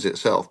designs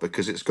itself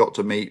because it's got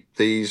to meet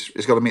these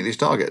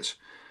targets.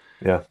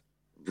 Yeah.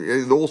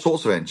 All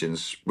sorts of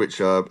engines, which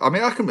are,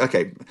 back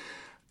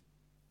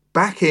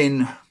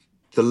in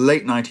the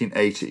late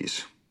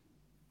 1980s,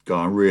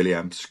 God, I really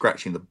am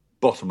scratching the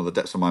bottom of the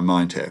depths of my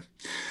mind here.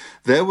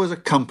 There was a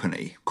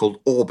company called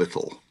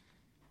Orbital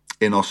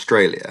in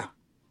Australia,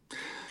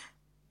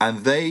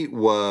 and they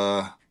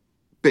were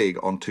big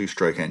on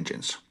two-stroke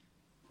engines.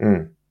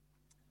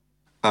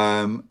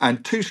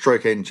 And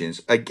two-stroke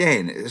engines,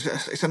 again,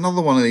 it's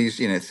another one of these,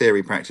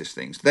 theory practice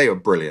things. They are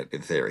brilliant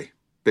in theory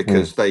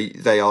because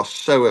they are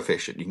so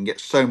efficient. You can get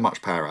so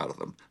much power out of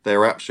them. They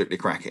are absolutely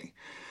cracking.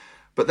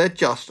 But they're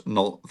just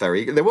not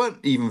they weren't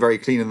even very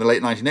clean in the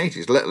late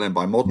 1980s, let alone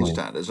by modern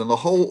standards. And the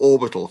whole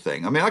Orbital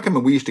thing, I can remember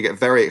we used to get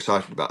very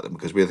excited about them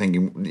because we were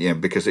thinking,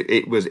 because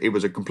it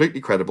was a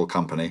completely credible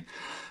company.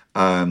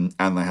 And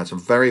they had some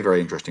very, very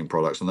interesting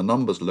products, and the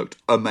numbers looked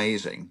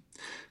amazing.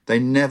 They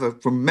never,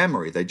 from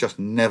memory, they just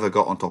never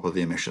got on top of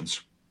the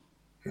emissions.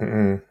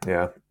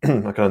 Yeah, I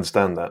can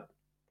understand that.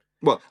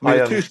 Well,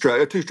 a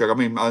two-stroke,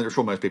 I'm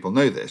sure most people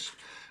know this.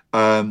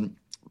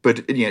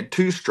 But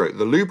two-stroke,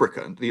 the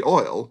lubricant, the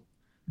oil,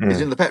 is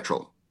in the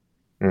petrol.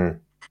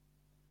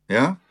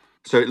 Yeah?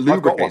 So it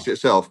lubricates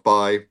itself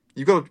by,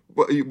 you've got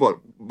a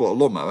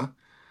lawnmower?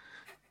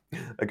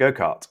 A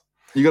go-kart.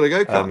 You got a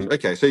go-kart.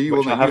 Okay, so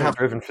you haven't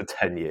driven for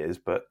 10 years,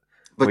 but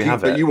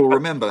you will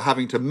remember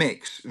having to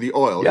mix the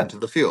oil into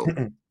the fuel.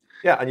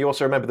 Yeah, and you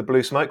also remember the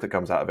blue smoke that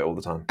comes out of it all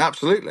the time.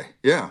 Absolutely,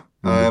 yeah.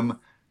 And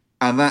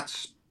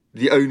that's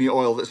the only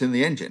oil that's in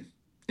the engine,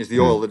 is the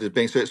oil that is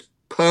being, so it's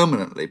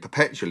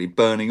perpetually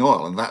burning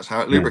oil, and that's how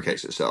it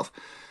lubricates itself.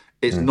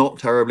 It's not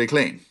terribly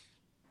clean.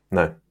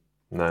 No.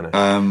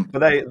 But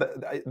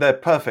they're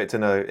perfect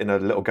in a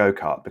little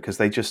go-kart because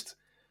they just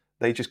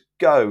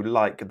go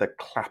like the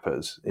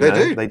clappers. They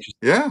do.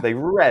 They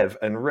rev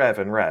and rev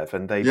and rev,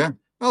 and they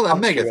they're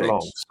mega things.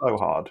 Along so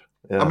hard.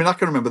 Yeah. I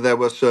can remember there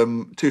were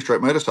some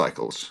two-stroke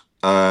motorcycles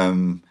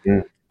in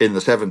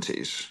the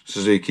 70s,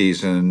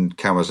 Suzuki's and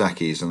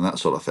Kawasaki's and that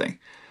sort of thing.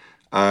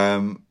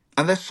 And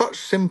they're such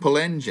simple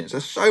engines.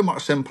 They're so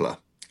much simpler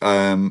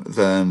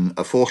than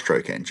a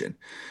four-stroke engine.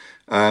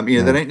 They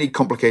don't need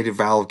complicated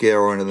valve gear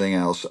or anything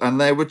else, and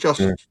they were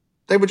just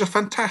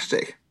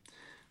fantastic.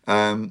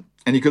 And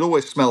you could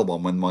always smell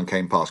one when one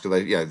came past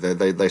because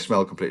they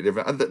smell completely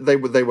different. And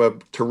they were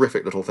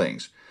terrific little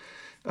things,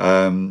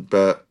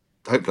 but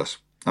hopeless.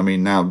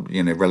 Now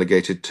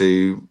relegated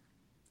to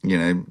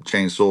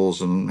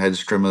chainsaws and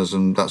hedge trimmers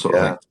and that sort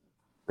of thing.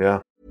 Yeah.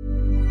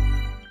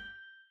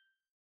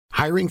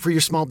 Hiring for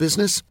your small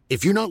business?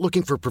 If you're not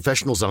looking for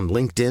professionals on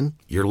LinkedIn,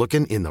 you're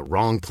looking in the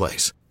wrong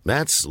place.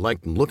 That's like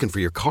looking for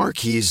your car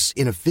keys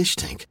in a fish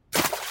tank.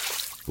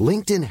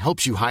 LinkedIn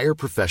helps you hire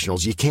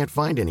professionals you can't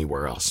find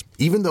anywhere else,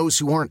 even those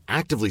who aren't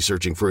actively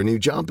searching for a new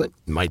job but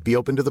might be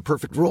open to the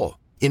perfect role.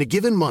 In a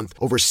given month,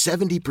 over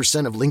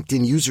 70% of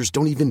LinkedIn users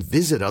don't even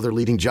visit other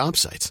leading job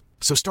sites.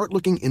 So start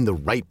looking in the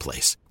right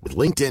place. With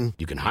LinkedIn,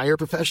 you can hire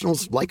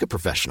professionals like a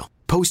professional.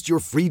 Post your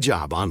free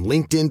job on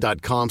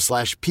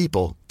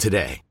linkedin.com/people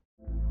today.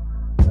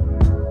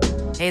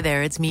 Hey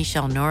there, it's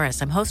Michelle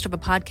Norris. I'm host of a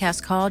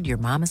podcast called Your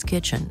Mama's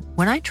Kitchen.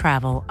 When I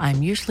travel,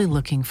 I'm usually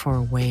looking for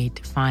a way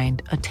to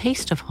find a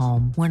taste of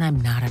home when I'm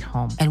not at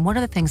home. And one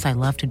of the things I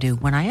love to do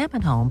when I am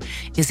at home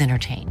is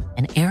entertain.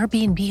 And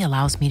Airbnb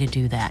allows me to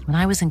do that. When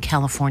I was in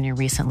California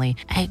recently,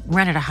 I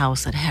rented a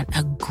house that had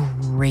a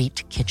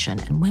great kitchen.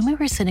 And when we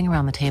were sitting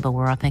around the table,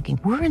 we're all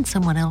thinking, we're in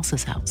someone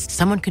else's house.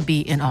 Someone could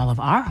be in all of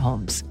our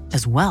homes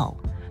as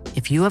well.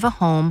 If you have a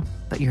home,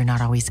 but you're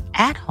not always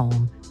at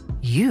home,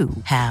 you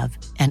have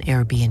an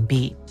Airbnb.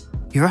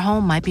 Your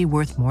home might be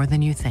worth more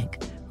than you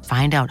think.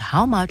 Find out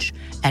how much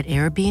at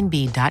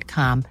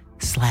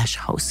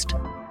airbnb.com/host.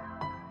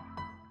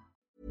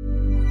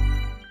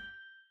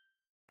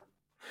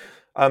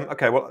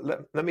 Okay,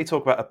 well, let me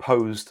talk about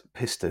opposed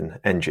piston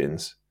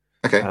engines.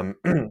 Okay. I'm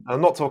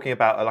not talking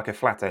about like a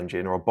flat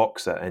engine or a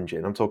boxer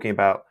engine. I'm talking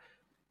about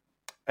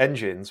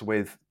engines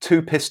with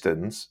two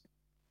pistons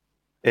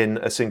in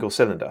a single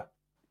cylinder.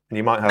 And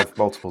you might have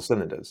multiple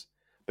cylinders.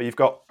 But you've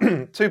got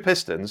two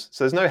pistons,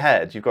 so there's no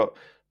head. You've got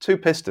two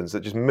pistons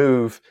that just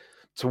move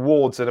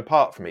towards and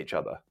apart from each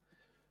other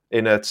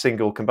in a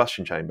single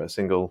combustion chamber,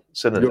 single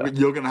cylinder.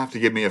 You're going to have to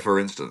give me a for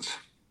instance.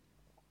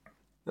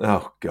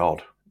 Oh,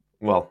 God.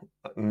 Well,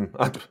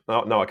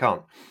 no, I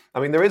can't.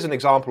 I mean, there is an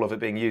example of it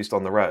being used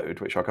on the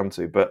road, which I'll come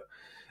to, but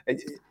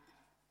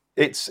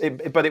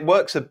it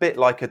works a bit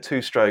like a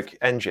two-stroke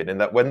engine in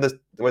that when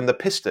the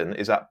piston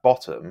is at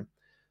bottom,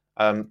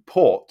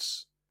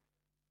 ports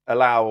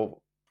allow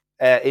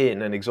air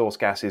in and exhaust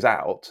gases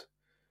out,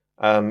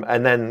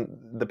 and then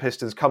the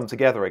pistons come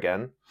together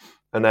again,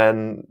 and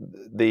then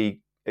the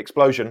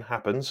explosion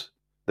happens.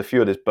 The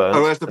fuel is burned.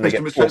 Oh, as the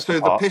piston. So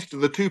apart.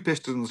 the two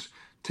pistons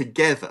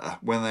together,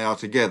 when they are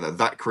together,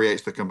 that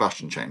creates the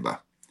combustion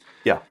chamber.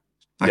 Yeah.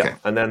 Okay. Yeah.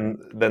 And then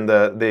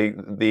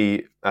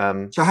the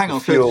So hang on.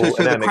 fuel So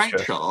the and air mixture.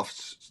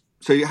 crankshafts.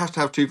 So you have to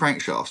have two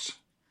crankshafts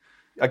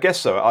I guess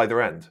so, at either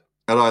end.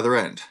 at either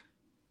end.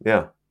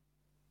 Yeah.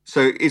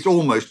 So it's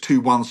almost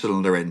two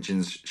one-cylinder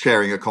engines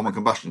sharing a common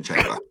combustion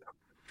chamber.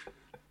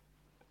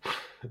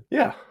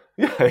 Yeah,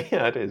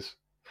 it is.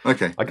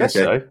 Okay. I guess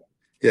so.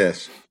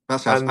 Yes. That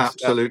sounds And,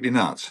 absolutely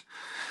nuts.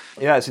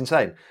 Yeah, it's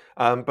insane.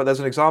 But there's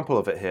an example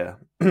of it here.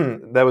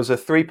 There was a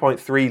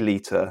 3.3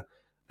 litre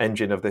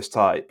engine of this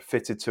type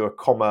fitted to a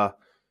Commer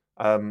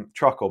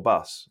truck or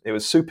bus. It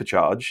was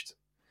supercharged,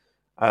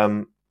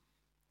 and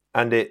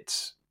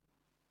it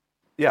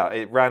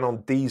ran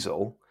on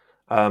diesel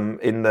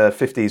in the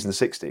 50s and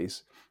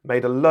 60s,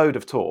 made a load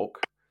of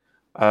torque,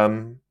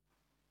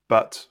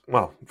 but,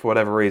 well, for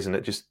whatever reason,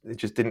 it just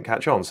didn't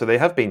catch on. So they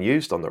have been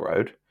used on the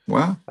road.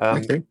 Wow.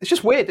 Okay. It's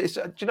just weird. I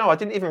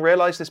didn't even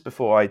realise this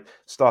before I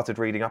started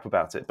reading up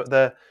about it, but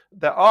there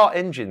are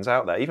engines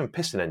out there, even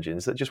piston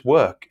engines, that just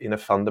work in a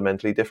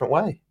fundamentally different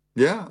way.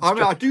 Yeah. I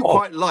mean, I do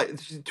quite like,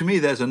 to me,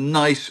 there's a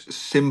nice,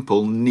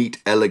 simple,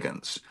 neat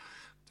elegance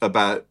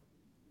about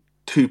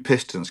two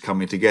pistons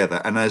coming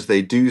together, and as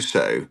they do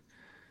so,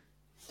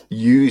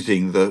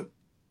 using the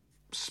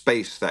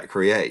space that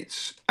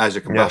creates as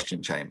a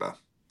combustion chamber.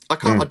 I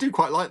do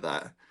quite like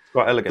that.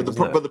 Quite elegant,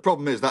 But the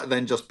problem is that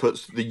then just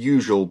puts the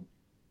usual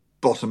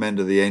bottom end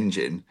of the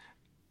engine,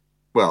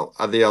 well,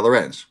 at the other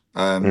ends.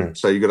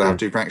 So you've got to have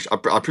two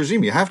crankshafts. I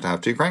presume you have to have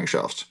two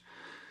crankshafts.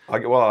 I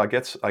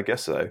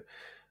guess so.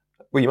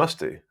 Well, you must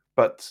do.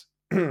 But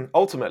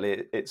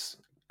ultimately, it's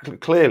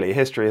clearly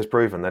history has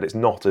proven that it's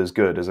not as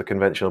good as a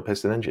conventional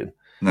piston engine.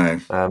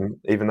 No.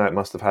 Even though it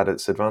must have had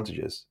its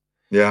advantages.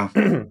 Yeah.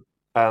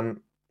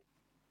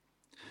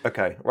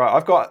 Okay, right.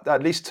 I've got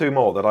at least two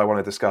more that I want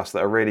to discuss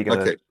that are really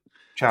going to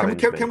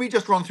challenge me. Can we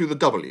just run through the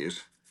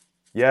W's?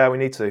 Yeah, we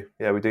need to.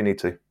 Yeah, we do need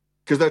to.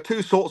 Because there are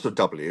two sorts of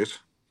W's.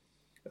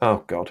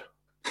 Oh, God.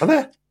 Are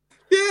there?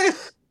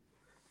 Yes!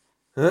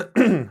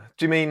 Do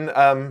you mean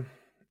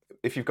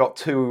if you've got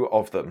two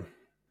of them?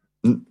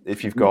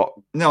 If you've got...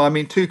 No, I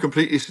mean two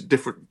completely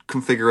different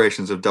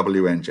configurations of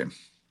W engine.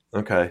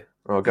 Okay.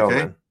 Well, go on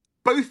then.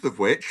 Both of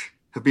which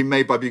have been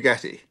made by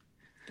Bugatti.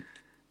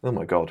 Oh,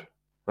 my God.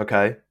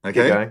 Okay. Keep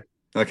going.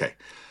 Okay.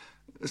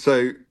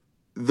 So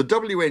the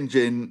W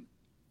engine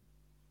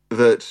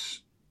that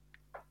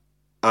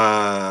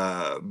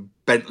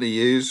Bentley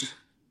use,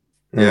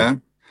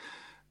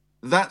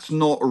 that's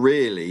not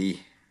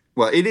really,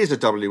 well, it is a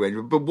W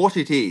engine, but what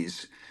it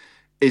is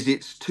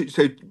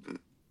so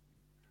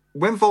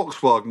when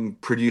Volkswagen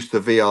produced the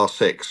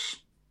VR6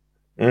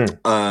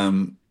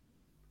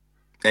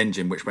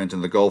 engine, which went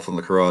in the Golf and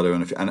the Corrado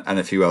and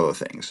a few other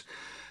things,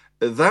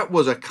 that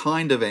was a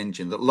kind of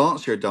engine that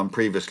Lancia had done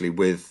previously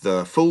with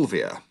the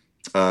Fulvia,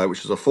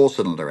 which was a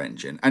four-cylinder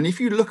engine. And if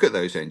you look at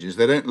those engines,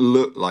 they don't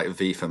look like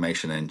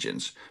V-formation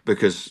engines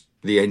because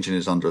the engine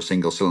is under a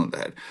single cylinder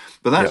head.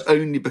 But that's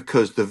only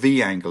because the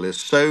V angle is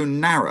so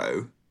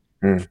narrow,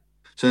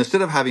 So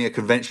instead of having a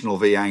conventional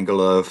V angle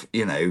of,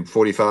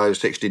 45,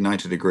 60,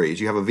 90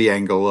 degrees, you have a V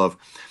angle of,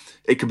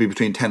 it could be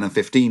between 10 and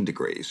 15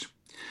 degrees.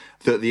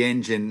 That the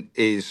engine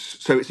is,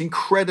 so it's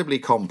incredibly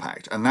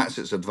compact, and that's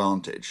its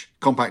advantage.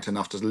 Compact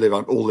enough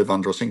to all live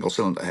under a single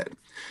cylinder head.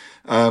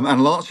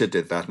 And Lancia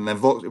did that, and then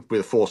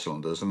with 4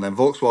 cylinders, and then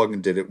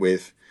Volkswagen did it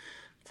with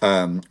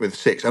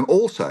 6, and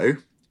also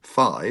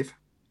 5.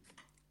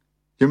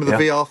 You remember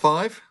the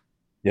VR5?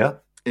 Yeah.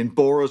 In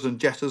Boras and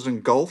Jettas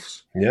and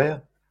Golfs? Yeah.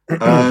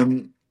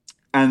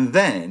 And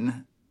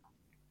then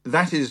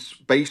that is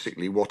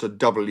basically what a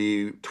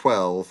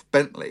W12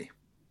 Bentley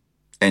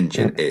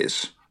engine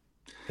is.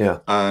 Yeah.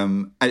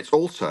 And it's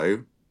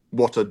also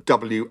what a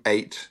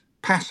W8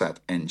 Passat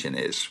engine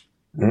is.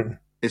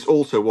 It's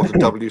also what a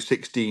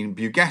W16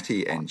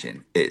 Bugatti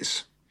engine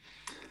is.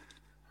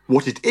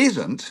 What it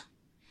isn't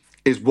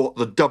is what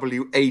the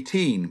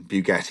W18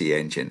 Bugatti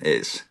engine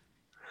is.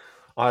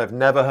 I have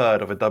never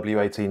heard of a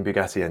W18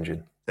 Bugatti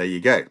engine. There you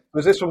go.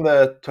 Was this from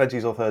the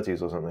 20s or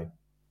 30s or something?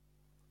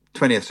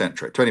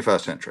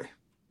 21st century.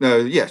 No,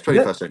 yes,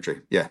 21st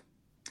century, yeah.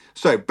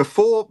 So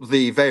before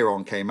the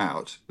Veyron came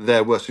out,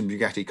 there were some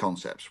Bugatti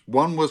concepts.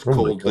 One was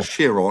called the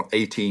Chiron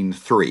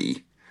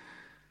 18.3.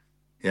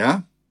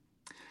 Yeah?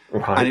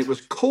 Right. And it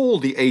was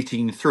called the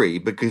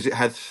 18.3 because it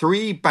had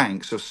 3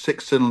 banks of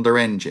 6-cylinder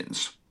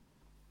engines.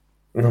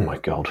 Oh, my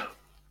God.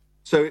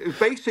 So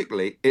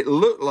it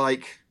looked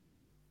like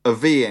a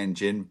V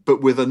engine,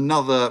 but with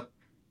another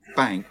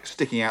bank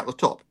sticking out the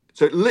top.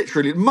 So it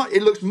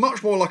looks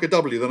much more like a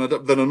W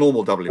than a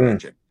normal W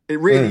engine. It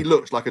really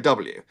looks like a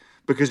W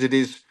because it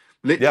is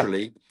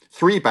literally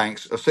 3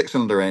 banks of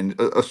 6-cylinder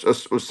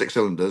of 6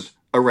 cylinders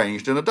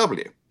arranged in a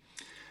W.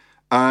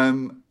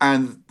 And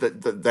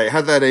they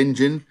had that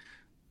engine.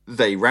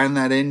 They ran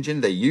that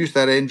engine. They used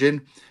that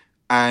engine,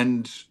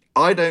 and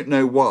I don't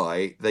know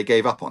why they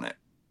gave up on it.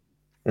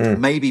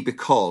 Maybe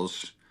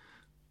because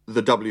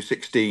the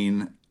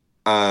W16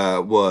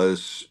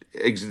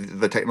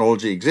 the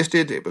technology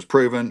existed. It was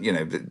proven.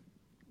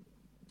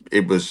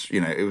 It was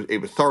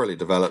thoroughly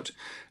developed,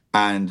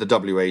 and the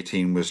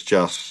W18 was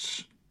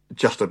just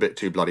a bit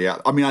too bloody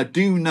out. I mean, I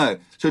do know.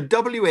 So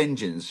W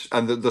engines,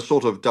 and the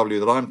sort of W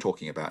that I'm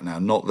talking about now,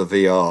 not the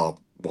VR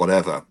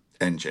whatever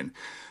engine,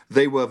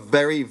 they were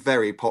very,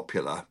 very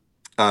popular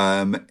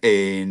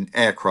in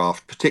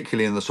aircraft,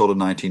 particularly in the sort of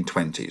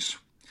 1920s.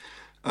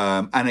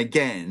 And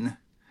again,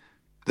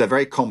 they're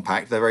very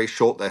compact, they're very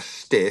short, they're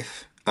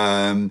stiff,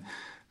 and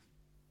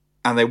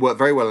they work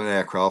very well in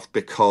aircraft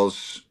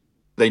because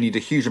they need a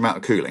huge amount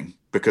of cooling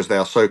because they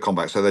are so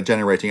compact. So they're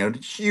generating a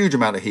huge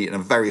amount of heat in a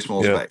very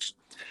small space.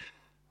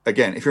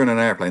 Again, if you're in an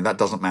airplane, that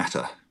doesn't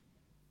matter.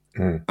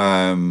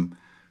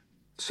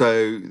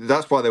 So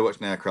that's why they worked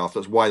in aircraft.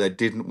 That's why they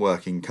didn't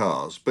work in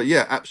cars. But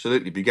yeah,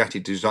 absolutely.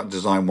 Bugatti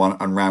designed one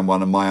and ran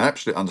one. And my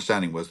absolute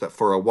understanding was that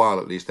for a while,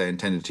 at least, they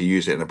intended to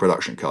use it in a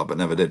production car, but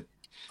never did.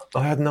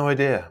 I had no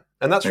idea.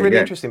 And that's really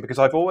interesting because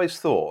I've always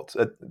thought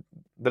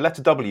the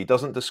letter W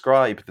doesn't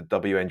describe the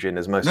W engine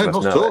as most of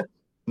us know it.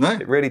 No,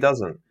 it really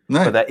doesn't.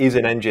 No. But there is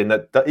an engine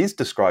that is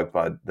described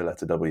by the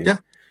letter W. Yeah.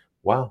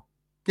 Wow.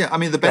 Yeah, I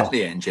mean, the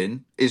Bentley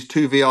engine is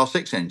 2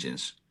 VR6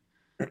 engines.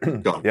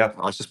 God, yeah.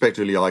 I suspect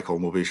Uli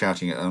Icon will be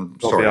shouting it.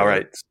 Sorry.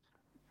 VR8s.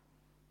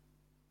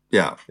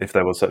 Yeah. If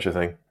there was such a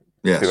thing.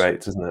 Yes.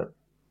 2.8s, isn't it?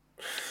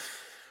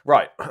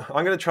 Right.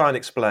 I'm going to try and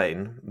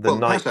explain the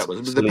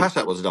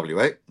Passat was a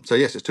W8. So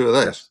yes, it's 2 of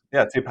those. Yes.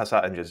 Yeah, 2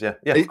 Passat engines. Yeah.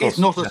 Yeah. It's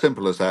not as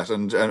simple as that.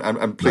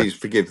 And please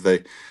forgive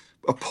the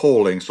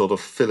appalling sort of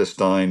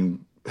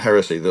Philistine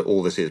heresy that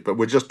all this is. But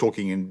we're just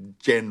talking in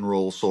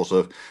general sort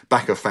of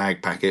back of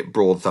fag packet,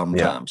 broad thumb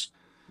terms.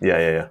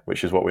 Yeah.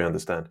 Which is what we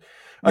understand.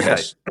 Okay.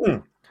 Yes.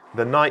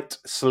 The Knight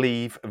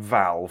sleeve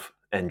valve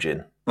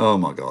engine. Oh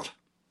my God.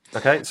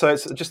 Okay, so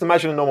it's just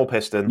imagine a normal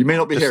piston. You may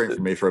not be hearing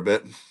from me for a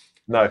bit.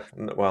 No,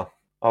 well,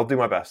 I'll do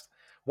my best.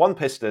 One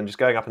piston just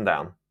going up and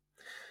down.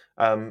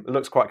 It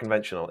looks quite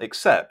conventional,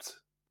 except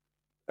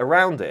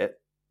around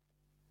it,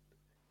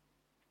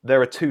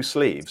 there are 2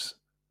 sleeves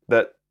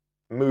that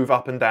move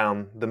up and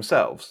down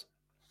themselves.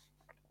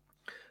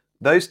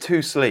 Those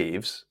 2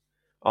 sleeves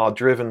are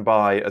driven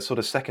by a sort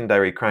of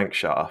secondary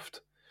crankshaft.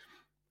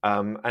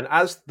 And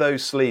as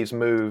those sleeves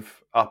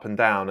move up and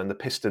down and the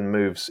piston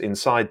moves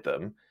inside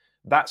them,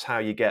 that's how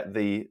you get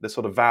the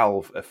sort of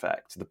valve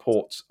effect. The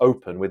ports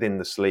open within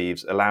the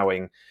sleeves,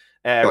 allowing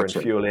air and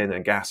fuel in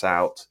and gas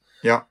out.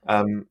 Yeah.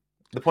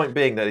 The point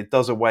being that it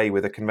does away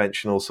with a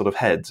conventional sort of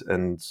head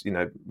and,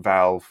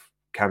 valve,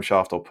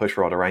 camshaft or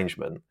pushrod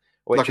arrangement,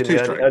 which like in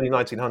the early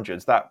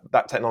 1900s,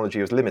 that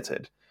technology was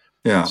limited.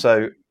 Yeah.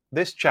 So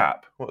this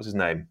chap, what was his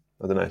name?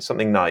 I don't know,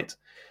 something Knight.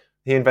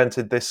 He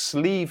invented this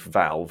sleeve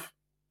valve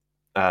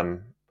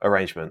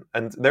arrangement,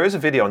 and there is a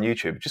video on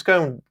YouTube. Just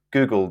go and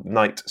Google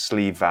Knight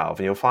sleeve valve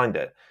and you'll find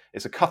it.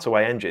 It's a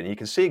cutaway engine. You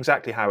can see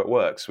exactly how it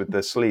works with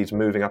the sleeves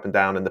moving up and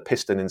down and the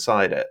piston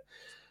inside it.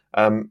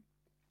 And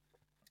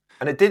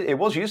it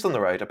was used on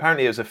the road.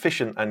 Apparently it was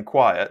efficient and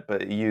quiet,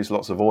 but it used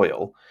lots of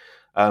oil.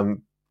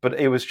 But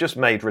it was just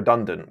made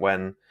redundant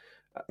when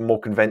more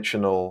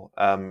conventional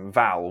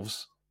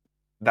valves,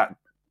 that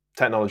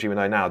technology we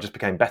know now just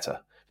became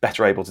better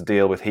able to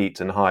deal with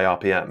heat and high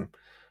RPM.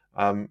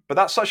 But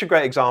that's such a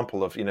great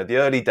example of, the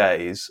early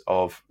days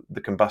of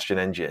the combustion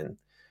engine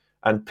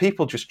and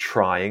people just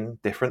trying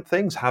different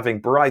things, having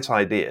bright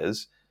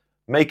ideas,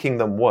 making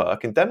them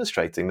work and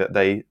demonstrating that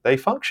they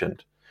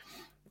functioned.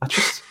 I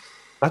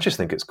just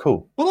think it's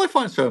cool. What I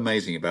find so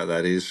amazing about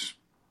that is,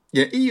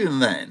 even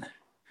then,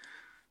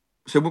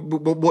 so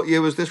what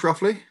year was this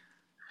roughly?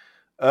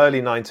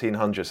 Early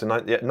 1900s, so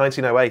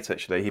 1908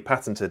 actually. He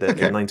patented it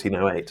in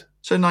 1908.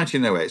 So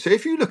 1908. So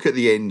if you look at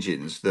the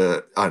engines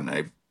that, I don't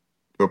know,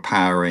 were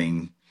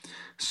powering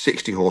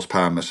 60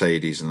 horsepower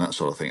Mercedes and that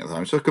sort of thing at the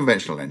time, so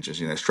conventional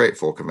engines,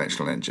 straightforward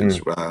conventional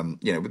engines,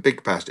 with big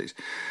capacities.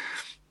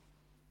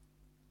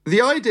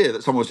 The idea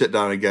that someone would sit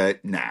down and go,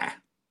 nah,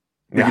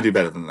 we can do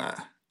better than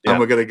that. And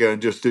we're going to go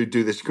and just do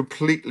this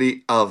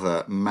completely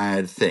other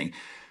mad thing.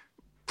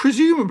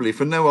 Presumably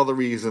for no other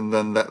reason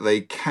than that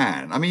they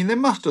can. I mean, they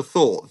must have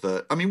thought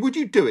that. I mean, would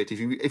you do it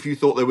if you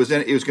thought it was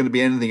going to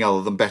be anything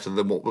other than better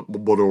than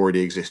what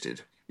already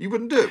existed? You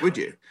wouldn't do it, would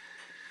you?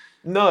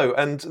 No,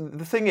 and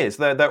the thing is,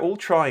 they're all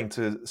trying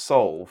to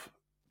solve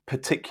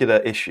particular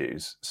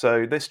issues.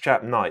 So this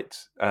chap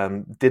Knight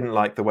didn't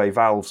like the way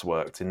valves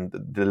worked and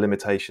the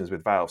limitations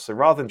with valves. So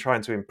rather than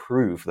trying to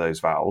improve those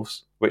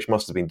valves, which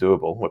must have been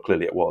doable, well,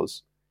 clearly it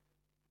was,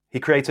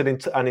 he created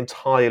an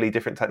entirely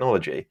different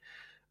technology.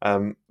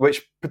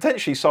 Which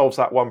potentially solves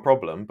that one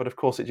problem, but of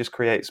course it just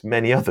creates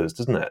many others,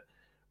 doesn't it?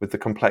 With the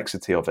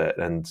complexity of it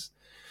and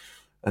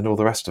all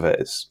the rest of it.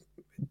 It's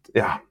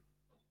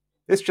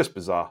just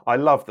bizarre. I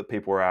love that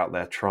people were out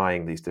there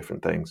trying these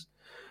different things.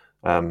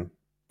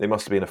 It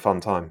must have been a fun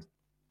time.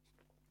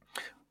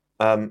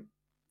 Right,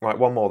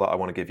 one more that I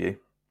want to give you.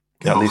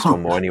 At least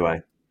one more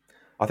anyway.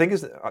 I think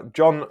it's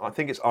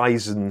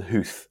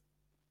Eisenhuth,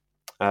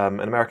 an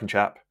American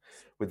chap,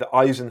 with the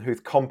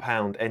Eisenhuth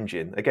compound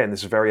engine. Again,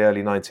 this is very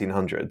early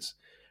 1900s.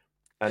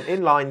 An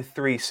inline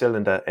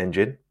 3-cylinder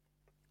engine.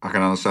 I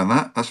can understand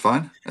that. That's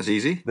fine. That's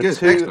easy.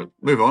 Good. Excellent.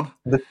 Move on.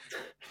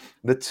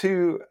 The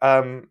two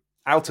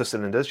outer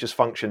cylinders just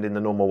functioned in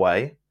the normal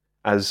way,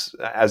 as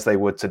they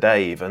would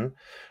today even.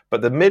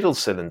 But the middle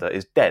cylinder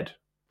is dead.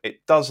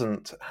 It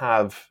doesn't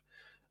have...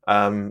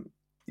 you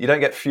don't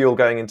get fuel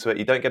going into it.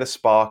 You don't get a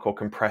spark or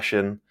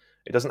compression.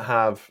 It doesn't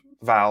have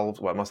valves.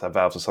 Well, it must have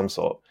valves of some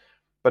sort.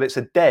 But it's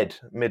a dead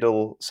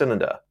middle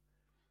cylinder.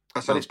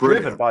 That sounds but it's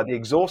brilliant. driven by the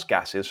exhaust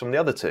gases from the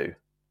other two.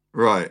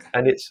 Right.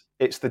 And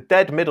it's the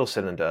dead middle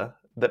cylinder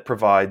that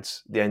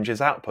provides the engine's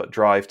output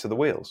drive to the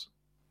wheels.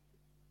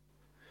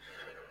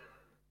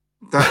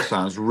 That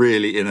sounds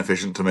really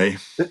inefficient to me.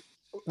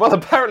 Well,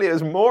 apparently it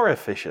was more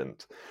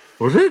efficient.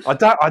 Was it?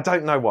 I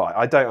don't know why.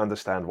 I don't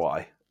understand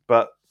why.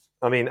 But,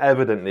 I mean,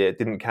 evidently it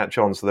didn't catch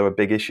on, so there were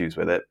big issues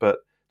with it. But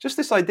just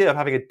this idea of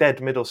having a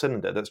dead middle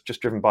cylinder that's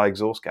just driven by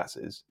exhaust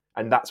gases,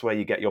 and that's where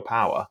you get your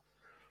power.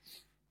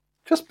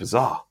 Just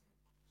bizarre.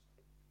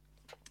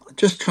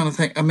 Just trying to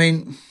think. I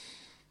mean,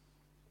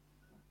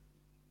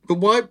 but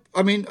why?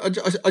 I mean,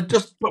 I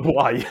just. But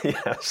why?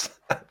 Yes.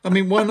 I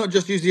mean, why not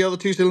just use the other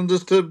two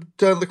cylinders to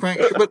turn the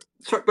crankshaft?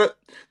 But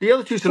the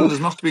other two cylinders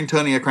must have been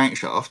turning a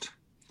crankshaft,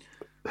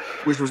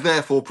 which was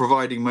therefore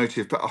providing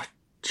motive. But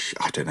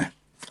I don't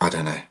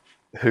know.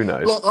 Who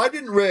knows? Well, I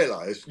didn't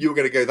realise you were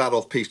going to go that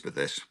off piste with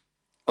this.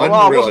 I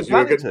wasn't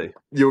planning to.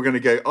 You were going to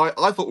go.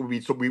 I thought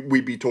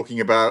we'd be talking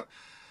about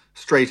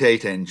straight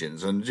 8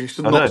 engines and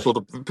just not sort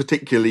of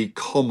particularly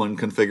common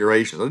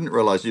configurations. I didn't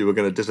realise you were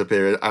going to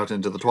disappear out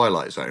into the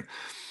twilight zone.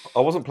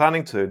 I wasn't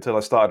planning to until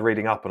I started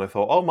reading up, and I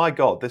thought, oh my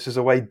God, this is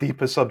a way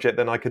deeper subject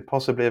than I could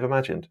possibly have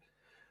imagined.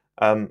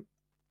 Is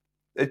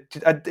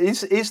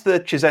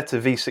the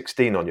Chisetta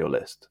V16 on your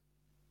list?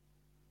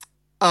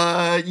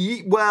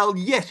 Well,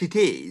 yes, it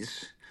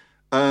is.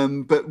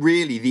 But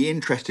really, the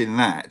interest in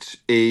that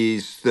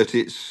is that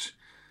it's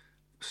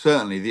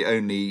certainly the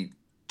only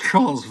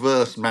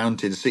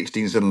transverse-mounted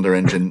 16-cylinder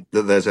engine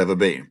that there's ever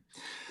been.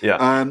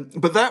 Yeah.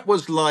 But that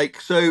was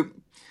so.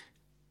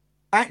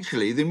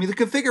 Actually, the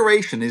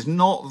configuration is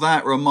not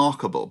that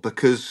remarkable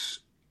because,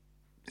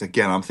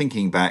 again, I'm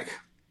thinking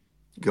back.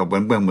 God,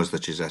 when was the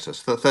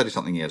Chisetta?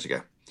 30-something years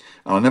ago,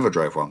 and I never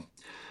drove one.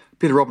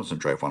 Peter Robinson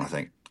drove one, I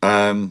think.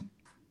 In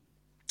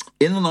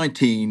the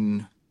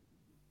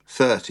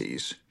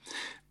 1930s,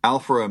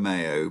 Alfa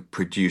Romeo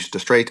produced a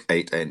straight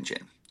 8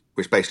 engine,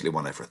 which basically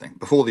won everything.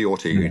 Before the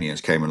auto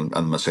unions came and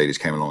the Mercedes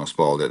came along and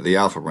spoiled it, the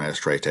Alfa Romeo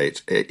straight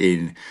 8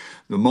 in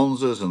the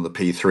Monzas and the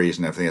P3s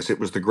and everything else, it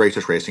was the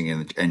greatest racing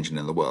engine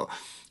in the world.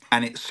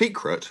 And its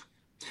secret,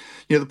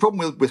 the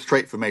problem with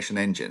straight formation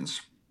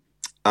engines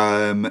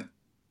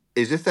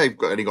is if they've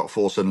only got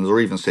 4 cylinders or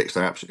even 6,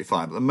 they're absolutely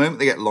fine. But the moment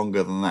they get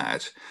longer than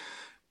that,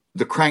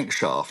 the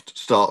crankshaft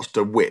starts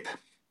to whip.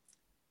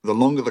 The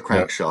longer the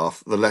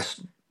crankshaft, the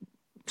less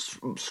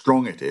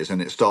strong it is,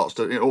 and it starts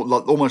to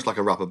almost like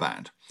a rubber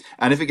band.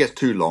 And if it gets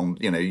too long,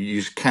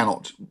 you just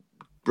cannot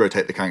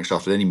rotate the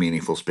crankshaft at any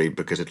meaningful speed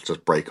because it'll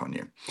just break on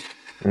you.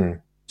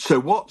 So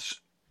what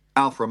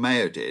Alfa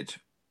Romeo did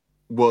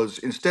was,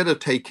 instead of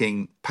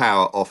taking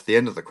power off the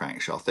end of the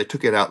crankshaft, they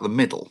took it out the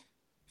middle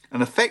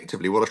And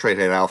effectively, what a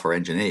straight-eight alpha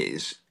engine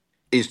is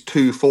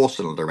two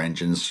four-cylinder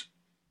engines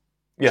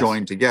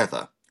joined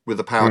together with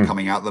the power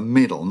coming out the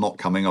middle, not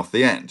coming off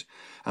the end.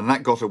 And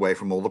that got away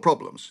from all the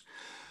problems.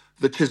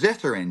 The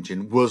Chisetta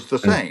engine was the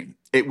same.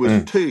 It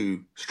was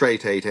two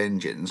straight-eight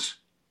engines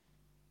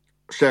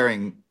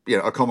sharing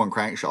a common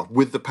crankshaft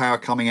with the power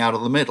coming out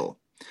of the middle.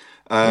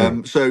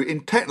 So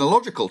in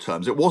technological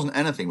terms, it wasn't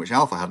anything which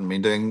Alfa hadn't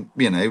been doing,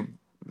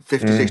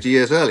 50, 60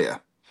 years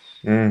earlier.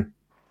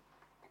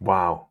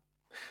 Wow.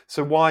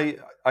 So why,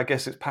 I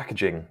guess it's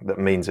packaging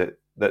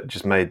that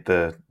just made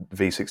the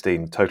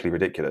V16 totally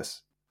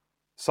ridiculous.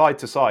 Side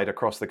to side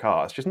across the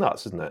car. It's just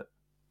nuts, isn't it?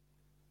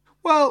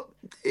 Well,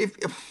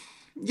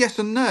 yes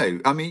and no.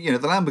 I mean, the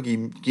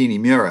Lamborghini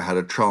Miura had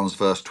a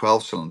transverse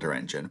 12-cylinder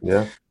engine.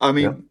 Yeah. I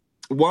mean,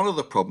 one of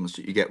the problems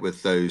that you get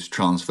with those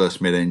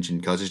transverse mid-engine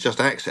cars is just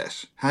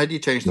access. How do you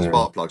change the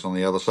spark plugs on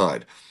the other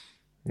side?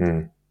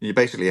 You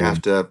basically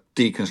have to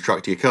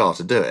deconstruct your car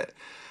to do it.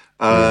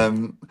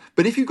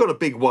 But if you've got a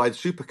big, wide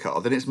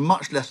supercar, then it's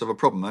much less of a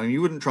problem. I mean,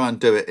 you wouldn't try and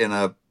do it in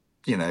a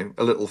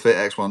little Fit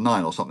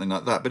X19 or something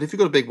like that. But if you've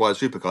got a big, wide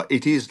supercar,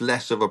 it is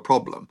less of a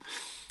problem.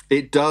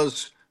 It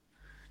does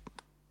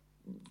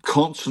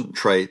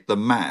concentrate the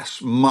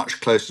mass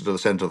much closer to the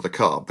center of the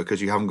car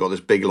because you haven't got this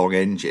big, long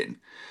engine.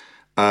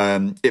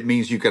 It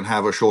means you can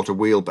have a shorter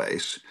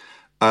wheelbase.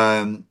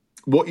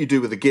 What you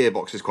do with the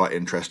gearbox is quite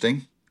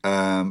interesting.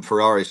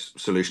 Ferrari's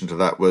solution to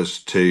that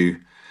was to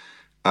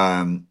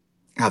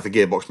have the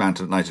gearbox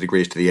mounted at 90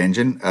 degrees to the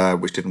engine,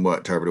 which didn't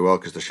work terribly well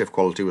because the shift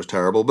quality was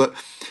terrible. But,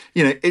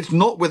 it's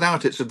not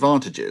without its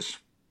advantages.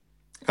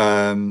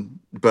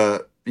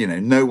 But,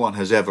 no one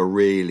has ever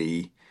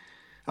really...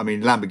 I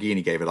mean,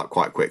 Lamborghini gave it up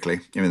quite quickly.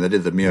 I mean, they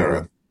did the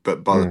Miura,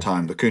 but by the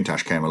time the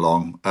Countach came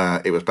along,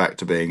 it was back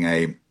to being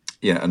a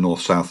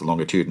north-south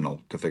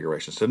longitudinal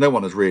configuration. So no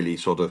one has really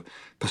sort of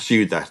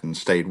pursued that and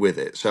stayed with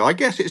it. So I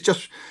guess it's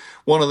just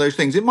one of those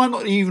things. It might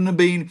not even have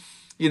been,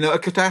 a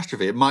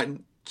catastrophe. It might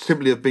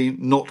simply have been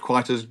not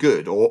quite as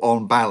good or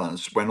on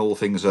balance when all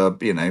things are,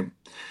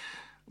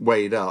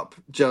 weighed up,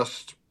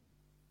 just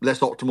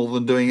less optimal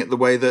than doing it the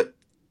way that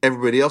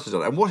everybody else has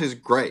done it. And what is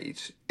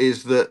great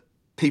is that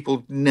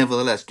people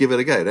nevertheless give it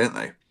a go, don't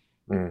they?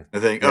 I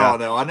think, oh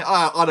no,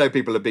 I know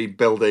people have been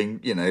building,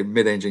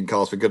 mid-engine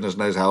cars for goodness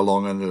knows how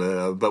long,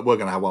 and but we're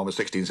going to have one with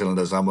 16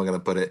 cylinders, and we're going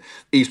to put it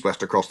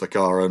east-west across the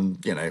car,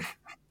 and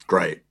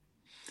great.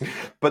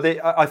 But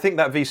I think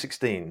that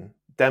V16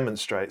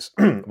 demonstrates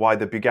why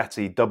the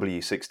Bugatti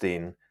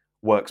W16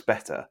 works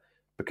better,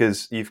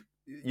 because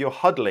you're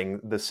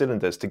huddling the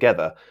cylinders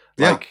together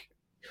like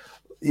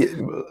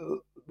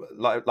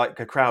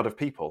a crowd of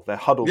people. They're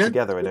huddled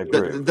together in a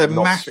group,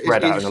 not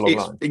spread out in a long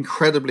line. It's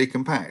incredibly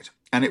compact.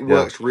 And it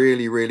works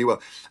really, really well.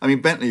 I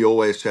mean, Bentley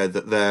always said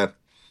that their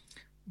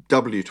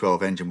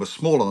W12 engine was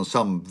smaller than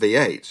some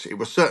V8s. It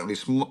was certainly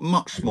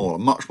much smaller,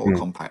 much more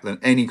compact than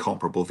any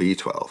comparable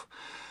V12.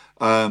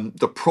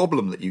 The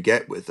problem that you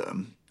get with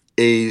them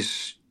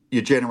is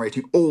you're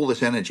generating all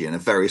this energy in a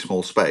very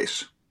small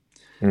space.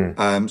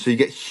 So you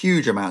get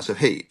huge amounts of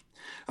heat.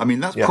 I mean,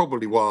 that's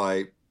probably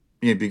why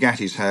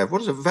Bugattis have,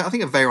 I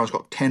think a Veyron's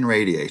got 10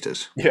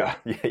 radiators. Yeah.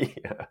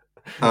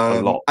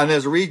 A lot. And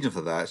there's a reason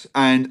for that.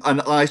 And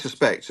I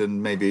suspect,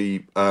 and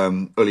maybe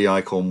Uli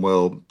Eichhorn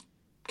will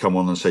come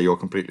on and say you're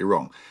completely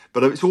wrong,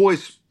 but I've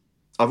always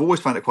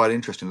found it quite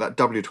interesting, that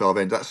W12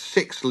 engine, that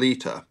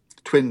 6-litre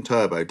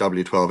twin-turbo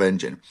W12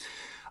 engine.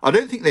 I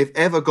don't think they've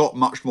ever got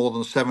much more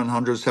than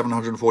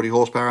 740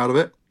 horsepower out of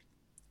it.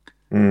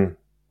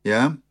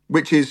 Yeah?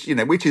 Which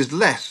is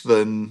less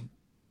than,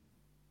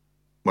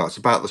 well, it's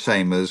about the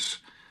same as,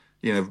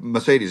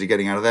 Mercedes are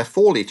getting out of their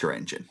 4-litre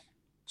engine.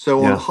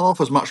 So on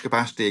half as much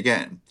capacity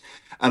again.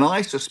 And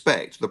I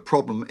suspect the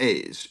problem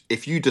is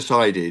if you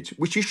decided,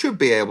 which you should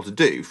be able to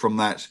do from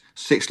that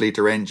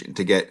 6-litre engine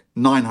to get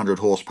 900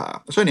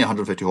 horsepower. It's only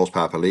 150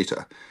 horsepower per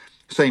litre.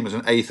 Same as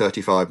an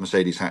A35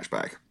 Mercedes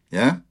hatchback.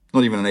 Yeah?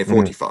 Not even an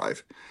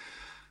A45.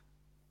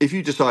 If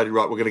you decided,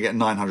 right, we're going to get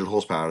 900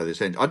 horsepower out of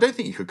this engine, I don't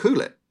think you could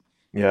cool it.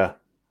 Yeah.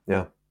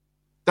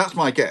 That's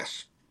my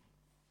guess.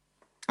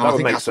 And that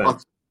would make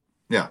sense.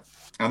 Yeah.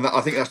 And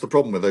I think that's the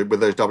problem with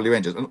those W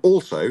engines. And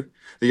also,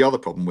 the other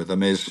problem with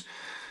them is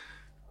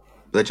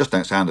they just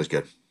don't sound as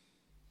good.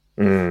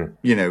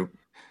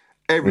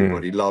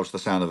 Everybody loves the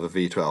sound of a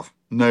V12.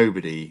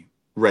 Nobody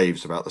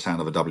raves about the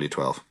sound of a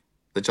W12.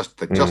 They just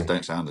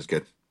don't sound as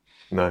good.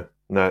 No,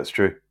 it's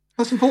true.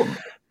 That's important.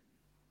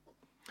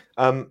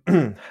 Do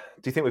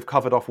you think we've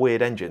covered off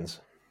weird engines?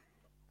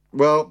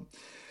 Well,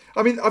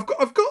 I mean, I've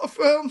got.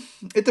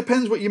 It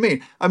depends what you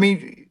mean. I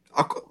mean,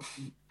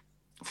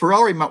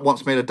 Ferrari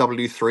once made a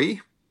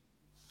W3.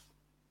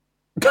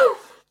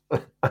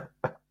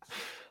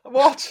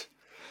 What?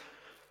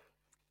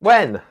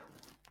 When?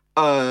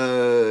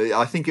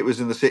 I think it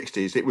was in the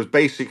 60s. It was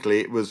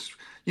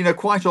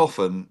quite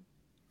often,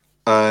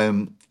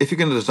 if you're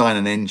going to design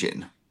an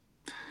engine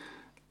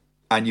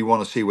and you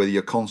want to see whether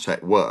your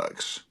concept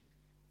works,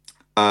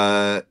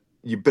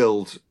 you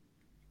build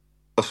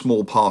a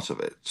small part of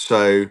it.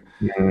 So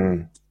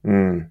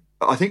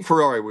I think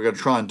Ferrari were going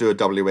to try and do a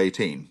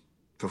W18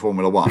 for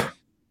Formula One.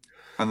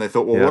 And they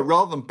thought, well, Yeah.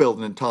 rather than build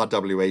an entire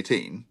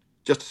W18,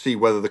 just to see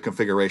whether the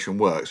configuration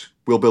works,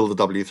 we'll build a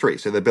W3.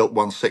 So they built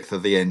 1/6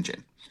 of the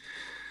engine.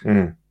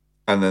 Mm.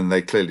 And then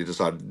they clearly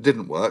decided it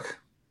didn't work.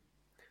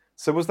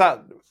 So was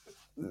that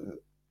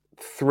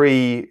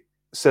 3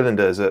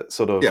 cylinders at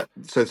sort of Yeah.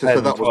 So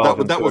 10, that 12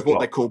 and was 2 what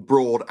they o'clock? call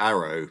broad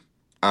arrow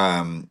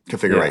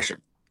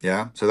configuration.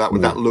 Yeah. So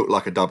that looked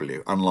like a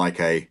W, unlike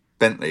a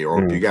Bentley or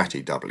a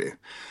Bugatti W.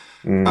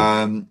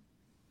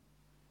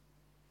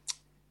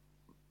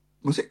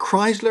 Was it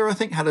Chrysler, I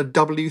think, had a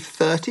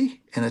W30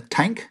 in a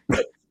tank?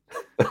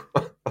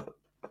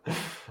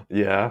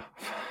 Yeah.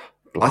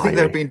 I think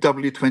there have Blimey.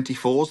 been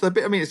W24s. The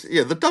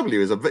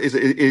W is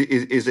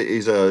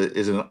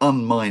an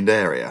unmined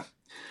area.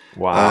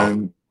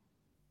 Wow.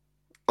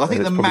 I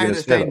think it's the probably gonna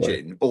maddest stay that way.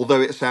 engine,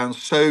 although it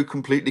sounds so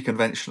completely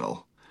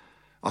conventional,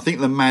 I think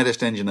the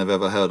maddest engine I've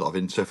ever heard of,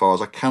 insofar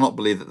as I cannot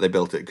believe that they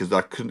built it, because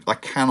I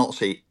cannot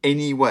see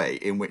any way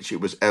in which it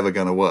was ever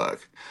going to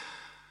work,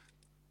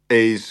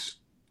 is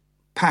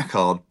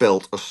Packard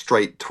built a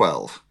straight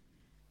 12.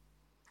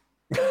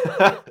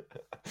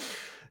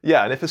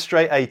 Yeah, and if a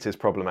straight 8 is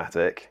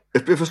problematic,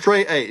 If a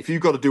straight 8, if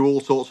you've got to do all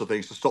sorts of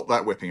things to stop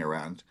that whipping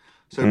around.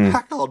 So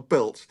Packard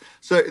built.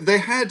 So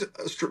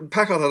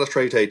Packard had a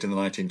straight 8 in the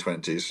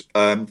 1920s.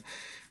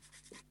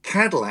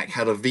 Cadillac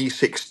had a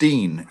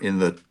V16 in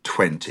the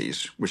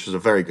 20s, which was a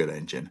very good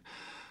engine.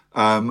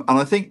 And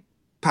I think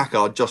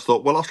Packard just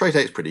thought, well, our straight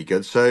 8's pretty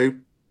good, so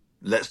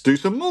let's do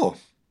some more.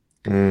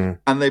 And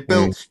they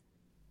built,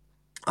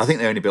 I think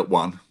they only built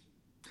one.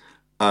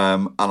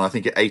 And I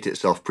think it ate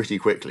itself pretty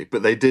quickly.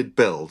 But they did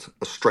build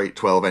a straight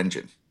 12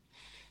 engine.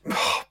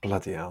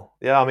 bloody hell.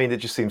 Yeah, I mean, it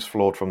just seems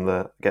flawed from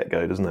the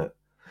get-go, doesn't it?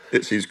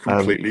 It seems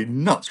completely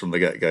nuts from the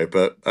get-go,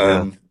 but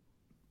quite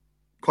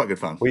good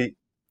fun. We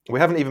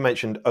haven't even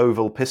mentioned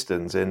oval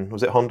pistons in,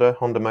 was it Honda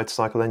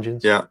motorcycle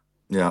engines? Yeah.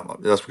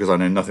 That's because I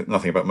know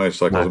nothing about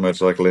motorcycles and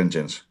motorcycle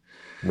engines.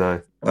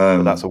 No,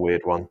 but that's a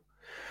weird one.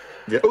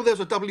 Yeah. Oh, there's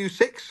a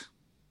W6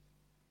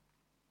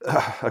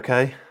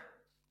 Okay.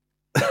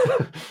 in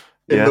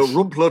Yes. the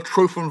Rumpler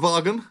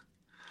Tropenwagen.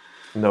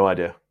 No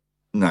idea.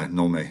 No,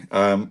 not me.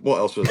 What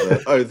else was there?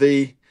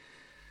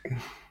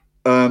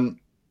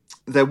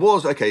 There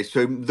was, okay,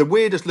 so the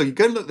weirdest look,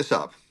 go and look this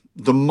up.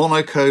 The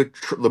Monaco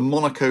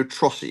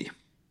Trossi.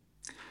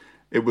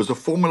 It was a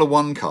Formula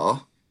One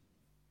car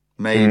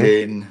made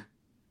in,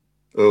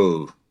 it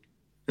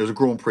was a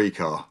Grand Prix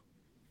car.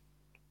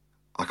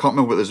 I can't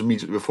remember whether it was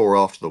immediately before or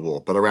after the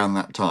war, but around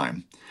that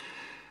time.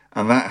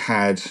 And that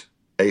had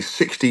a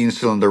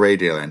 16-cylinder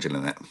radial engine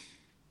in it.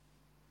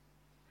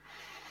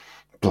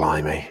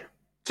 Blimey.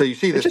 So you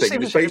see It this just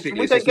thing. seems Basically,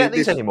 we don't get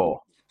these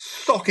anymore.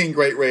 Stocking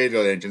great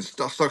radial engines.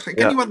 Can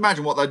you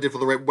imagine what they did for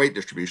the weight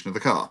distribution of the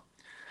car?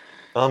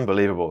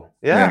 Unbelievable.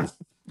 Yeah.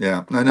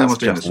 Yeah. No one's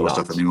doing just this sort of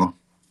nuts. stuff anymore.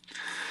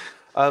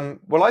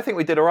 Well, I think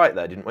we did all right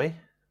there, didn't we?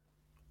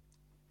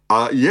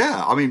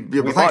 Yeah. I mean,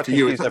 We but might thanks to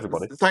you. confuse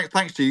everybody.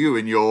 Thanks to you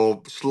and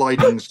your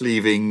sliding,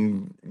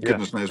 sleeving,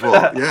 goodness knows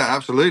what. Yeah,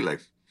 absolutely.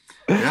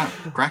 Yeah,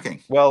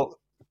 cracking. Well,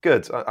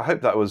 good. I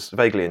hope that was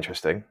vaguely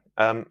interesting.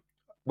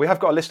 We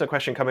have got a listener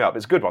question coming up.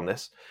 It's a good one,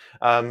 this.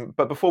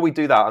 But before we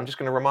do that, I'm just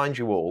going to remind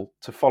you all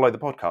to follow the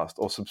podcast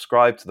or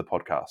subscribe to the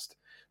podcast.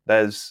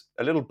 There's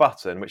a little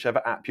button,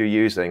 whichever app you're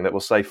using, that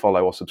will say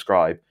follow or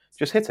subscribe.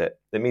 Just hit it.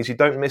 It means you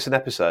don't miss an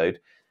episode,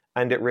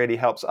 and it really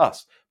helps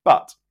us.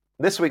 But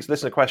this week's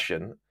listener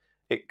question,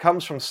 it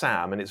comes from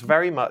Sam, and it's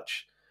very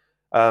much,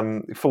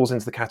 it falls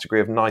into the category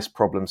of nice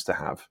problems to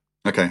have.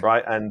 Okay.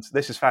 Right? And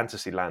this is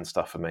fantasy land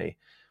stuff for me.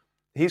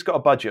 He's got a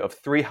budget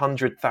of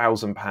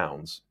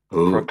 £300,000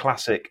 for a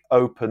classic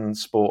open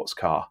sports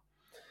car.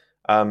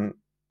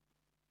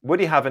 Should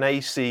he have an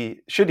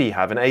AC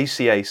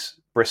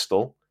Ace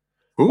Bristol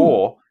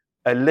or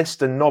a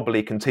Lister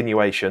Nobly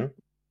continuation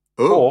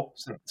or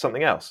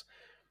something else?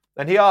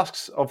 And he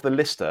asks of the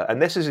Lister,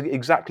 and this is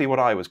exactly what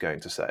I was going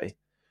to say,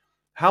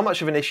 how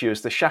much of an issue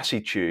is the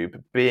chassis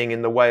tube being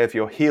in the way of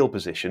your heel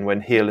position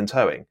when heel and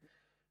towing?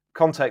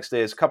 Context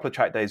is a couple of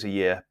track days a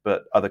year,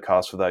 but other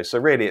cars for those. So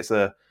really it's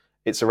a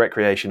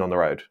recreation on the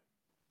road.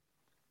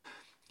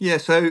 Yeah,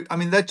 so, I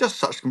mean, they're just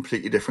such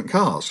completely different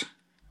cars.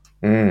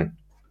 Mm.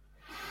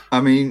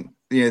 I mean,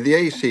 the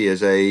AC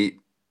is a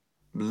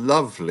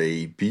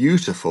lovely,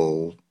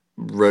 beautiful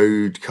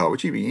road car,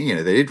 which, they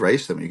did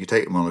race them. You could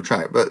take them on the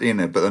track, but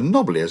the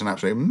Nobly is an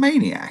absolute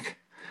maniac.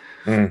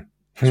 Mm.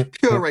 It's a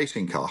pure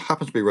racing car.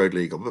 Happens to be road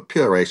legal, but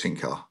pure racing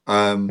car.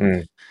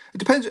 It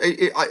depends.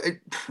 I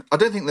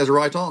don't think there's a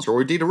right answer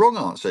or indeed a wrong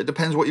answer. It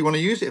depends what you want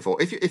to use it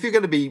for. If you're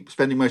going to be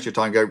spending most of your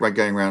time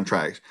going around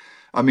tracks,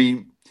 I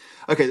mean,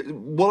 okay,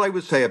 what I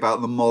would say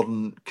about the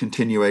modern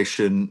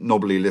continuation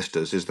Nobly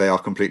Listers is they are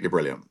completely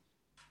brilliant.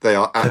 They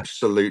are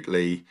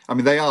absolutely. I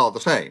mean, they are the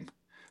same.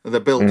 They're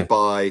built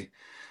by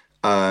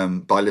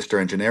Lister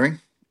Engineering.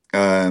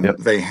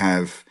 They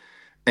have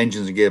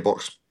engines and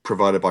gearbox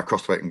provided by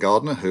Crosthwaite and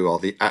Gardner, who are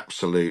the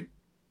absolute,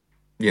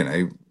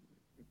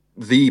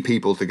 the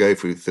people to go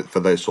for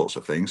those sorts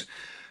of things.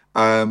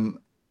 And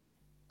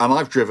And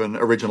I've driven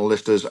original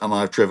listers and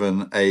I've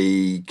driven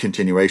a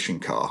continuation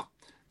car,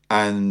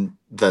 and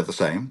they're the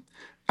same.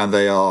 And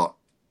they are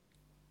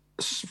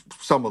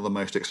some of the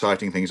most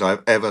exciting things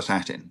I've ever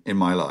sat in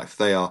my life.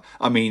 They are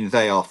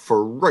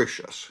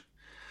ferocious.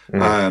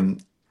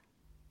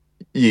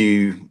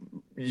 You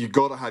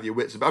got to have your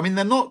wits about. I mean,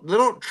 they're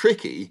not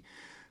tricky,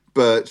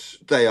 but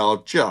they're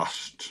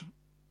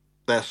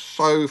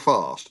so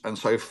fast and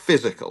so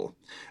physical,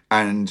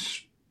 and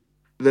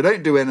they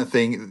don't do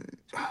anything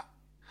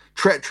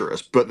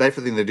treacherous, but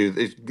everything they do,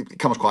 it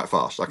comes quite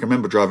fast. I can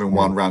remember driving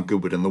one round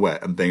Goodwood in the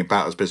wet and being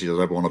about as busy as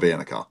I ever want to be in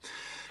a car.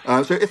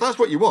 So if that's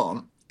what you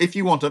want, if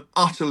you want an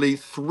utterly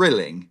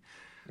thrilling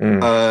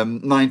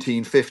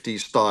 1950s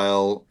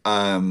style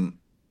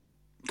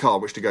car,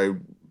 which to go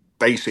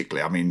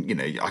basically, I mean,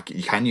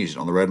 you can use it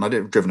on the road, and I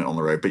didn't driven it on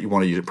the road, but you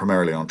want to use it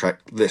primarily on track,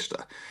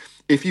 Lister.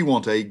 If you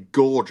want a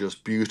gorgeous,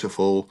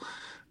 beautiful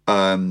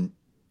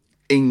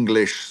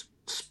English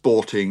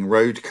sporting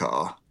road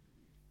car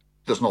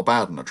that's not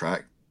bad on the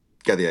track,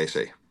 get the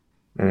AC.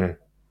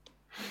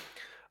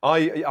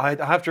 I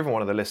have driven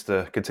one of the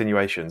Lister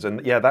continuations,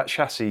 and yeah, that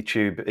chassis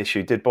tube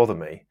issue did bother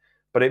me.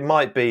 But it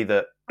might be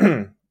that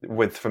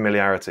with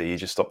familiarity, you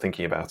just stop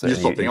thinking about it. You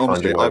just stop thinking.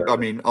 Honestly,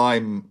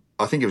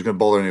 I think it was going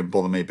to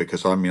bother me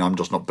because I'm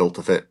just not built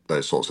to fit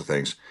those sorts of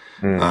things,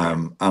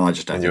 and I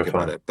just don't think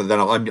about it. But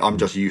then I'm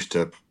just used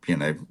to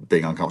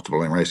being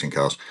uncomfortable in racing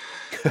cars.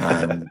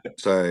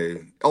 So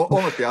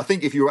honestly, I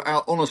think if you were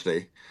out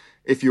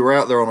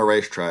there on a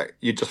racetrack,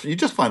 you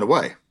just find a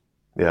way.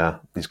 Yeah,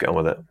 you just get on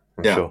with it.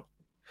 I'm sure.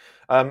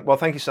 Well,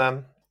 thank you,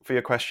 Sam, for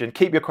your question.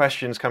 Keep your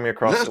questions coming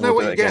across. Let us know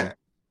what you get.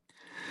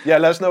 Yeah,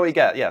 let us know what you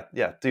get. Yeah.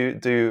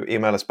 Do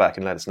email us back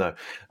and let us know.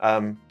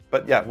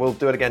 But yeah, we'll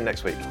do it again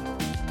next week.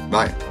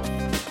 Bye.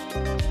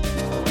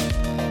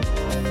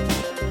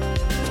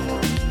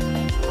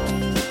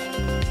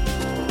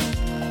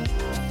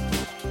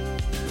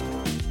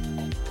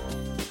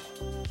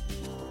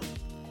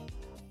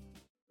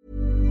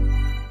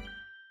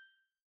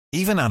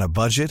 Even on a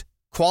budget,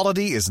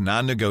 quality is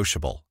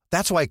non-negotiable.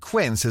 That's why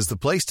Quince is the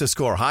place to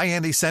score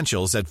high-end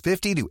essentials at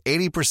 50 to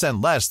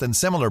 80% less than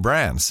similar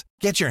brands.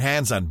 Get your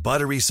hands on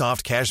buttery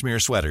soft cashmere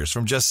sweaters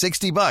from just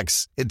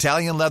 $60,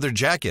 Italian leather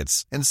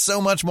jackets, and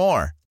so much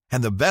more.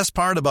 And the best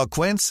part about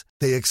Quince,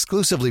 they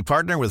exclusively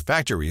partner with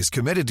factories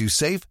committed to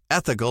safe,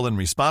 ethical, and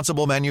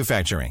responsible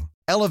manufacturing.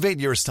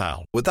 Elevate your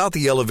style without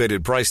the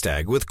elevated price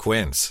tag with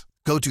Quince.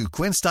 Go to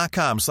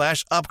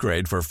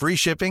quince.com/upgrade for free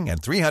shipping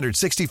and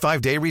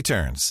 365-day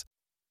returns.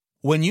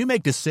 When you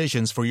make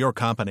decisions for your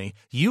company,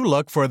 you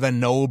look for the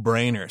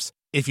no-brainers.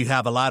 If you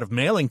have a lot of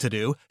mailing to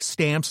do,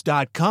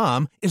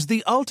 Stamps.com is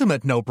the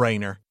ultimate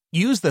no-brainer.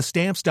 Use the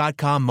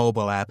Stamps.com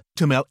mobile app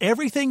to mail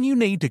everything you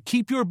need to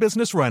keep your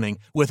business running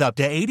with up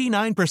to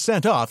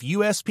 89% off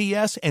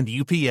USPS and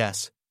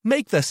UPS.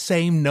 Make the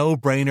same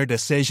no-brainer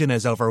decision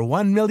as over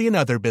 1 million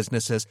other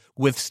businesses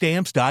with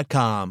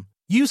Stamps.com.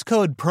 Use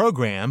code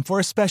PROGRAM for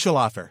a special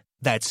offer.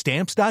 That's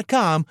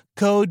Stamps.com,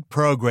 code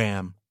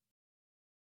PROGRAM.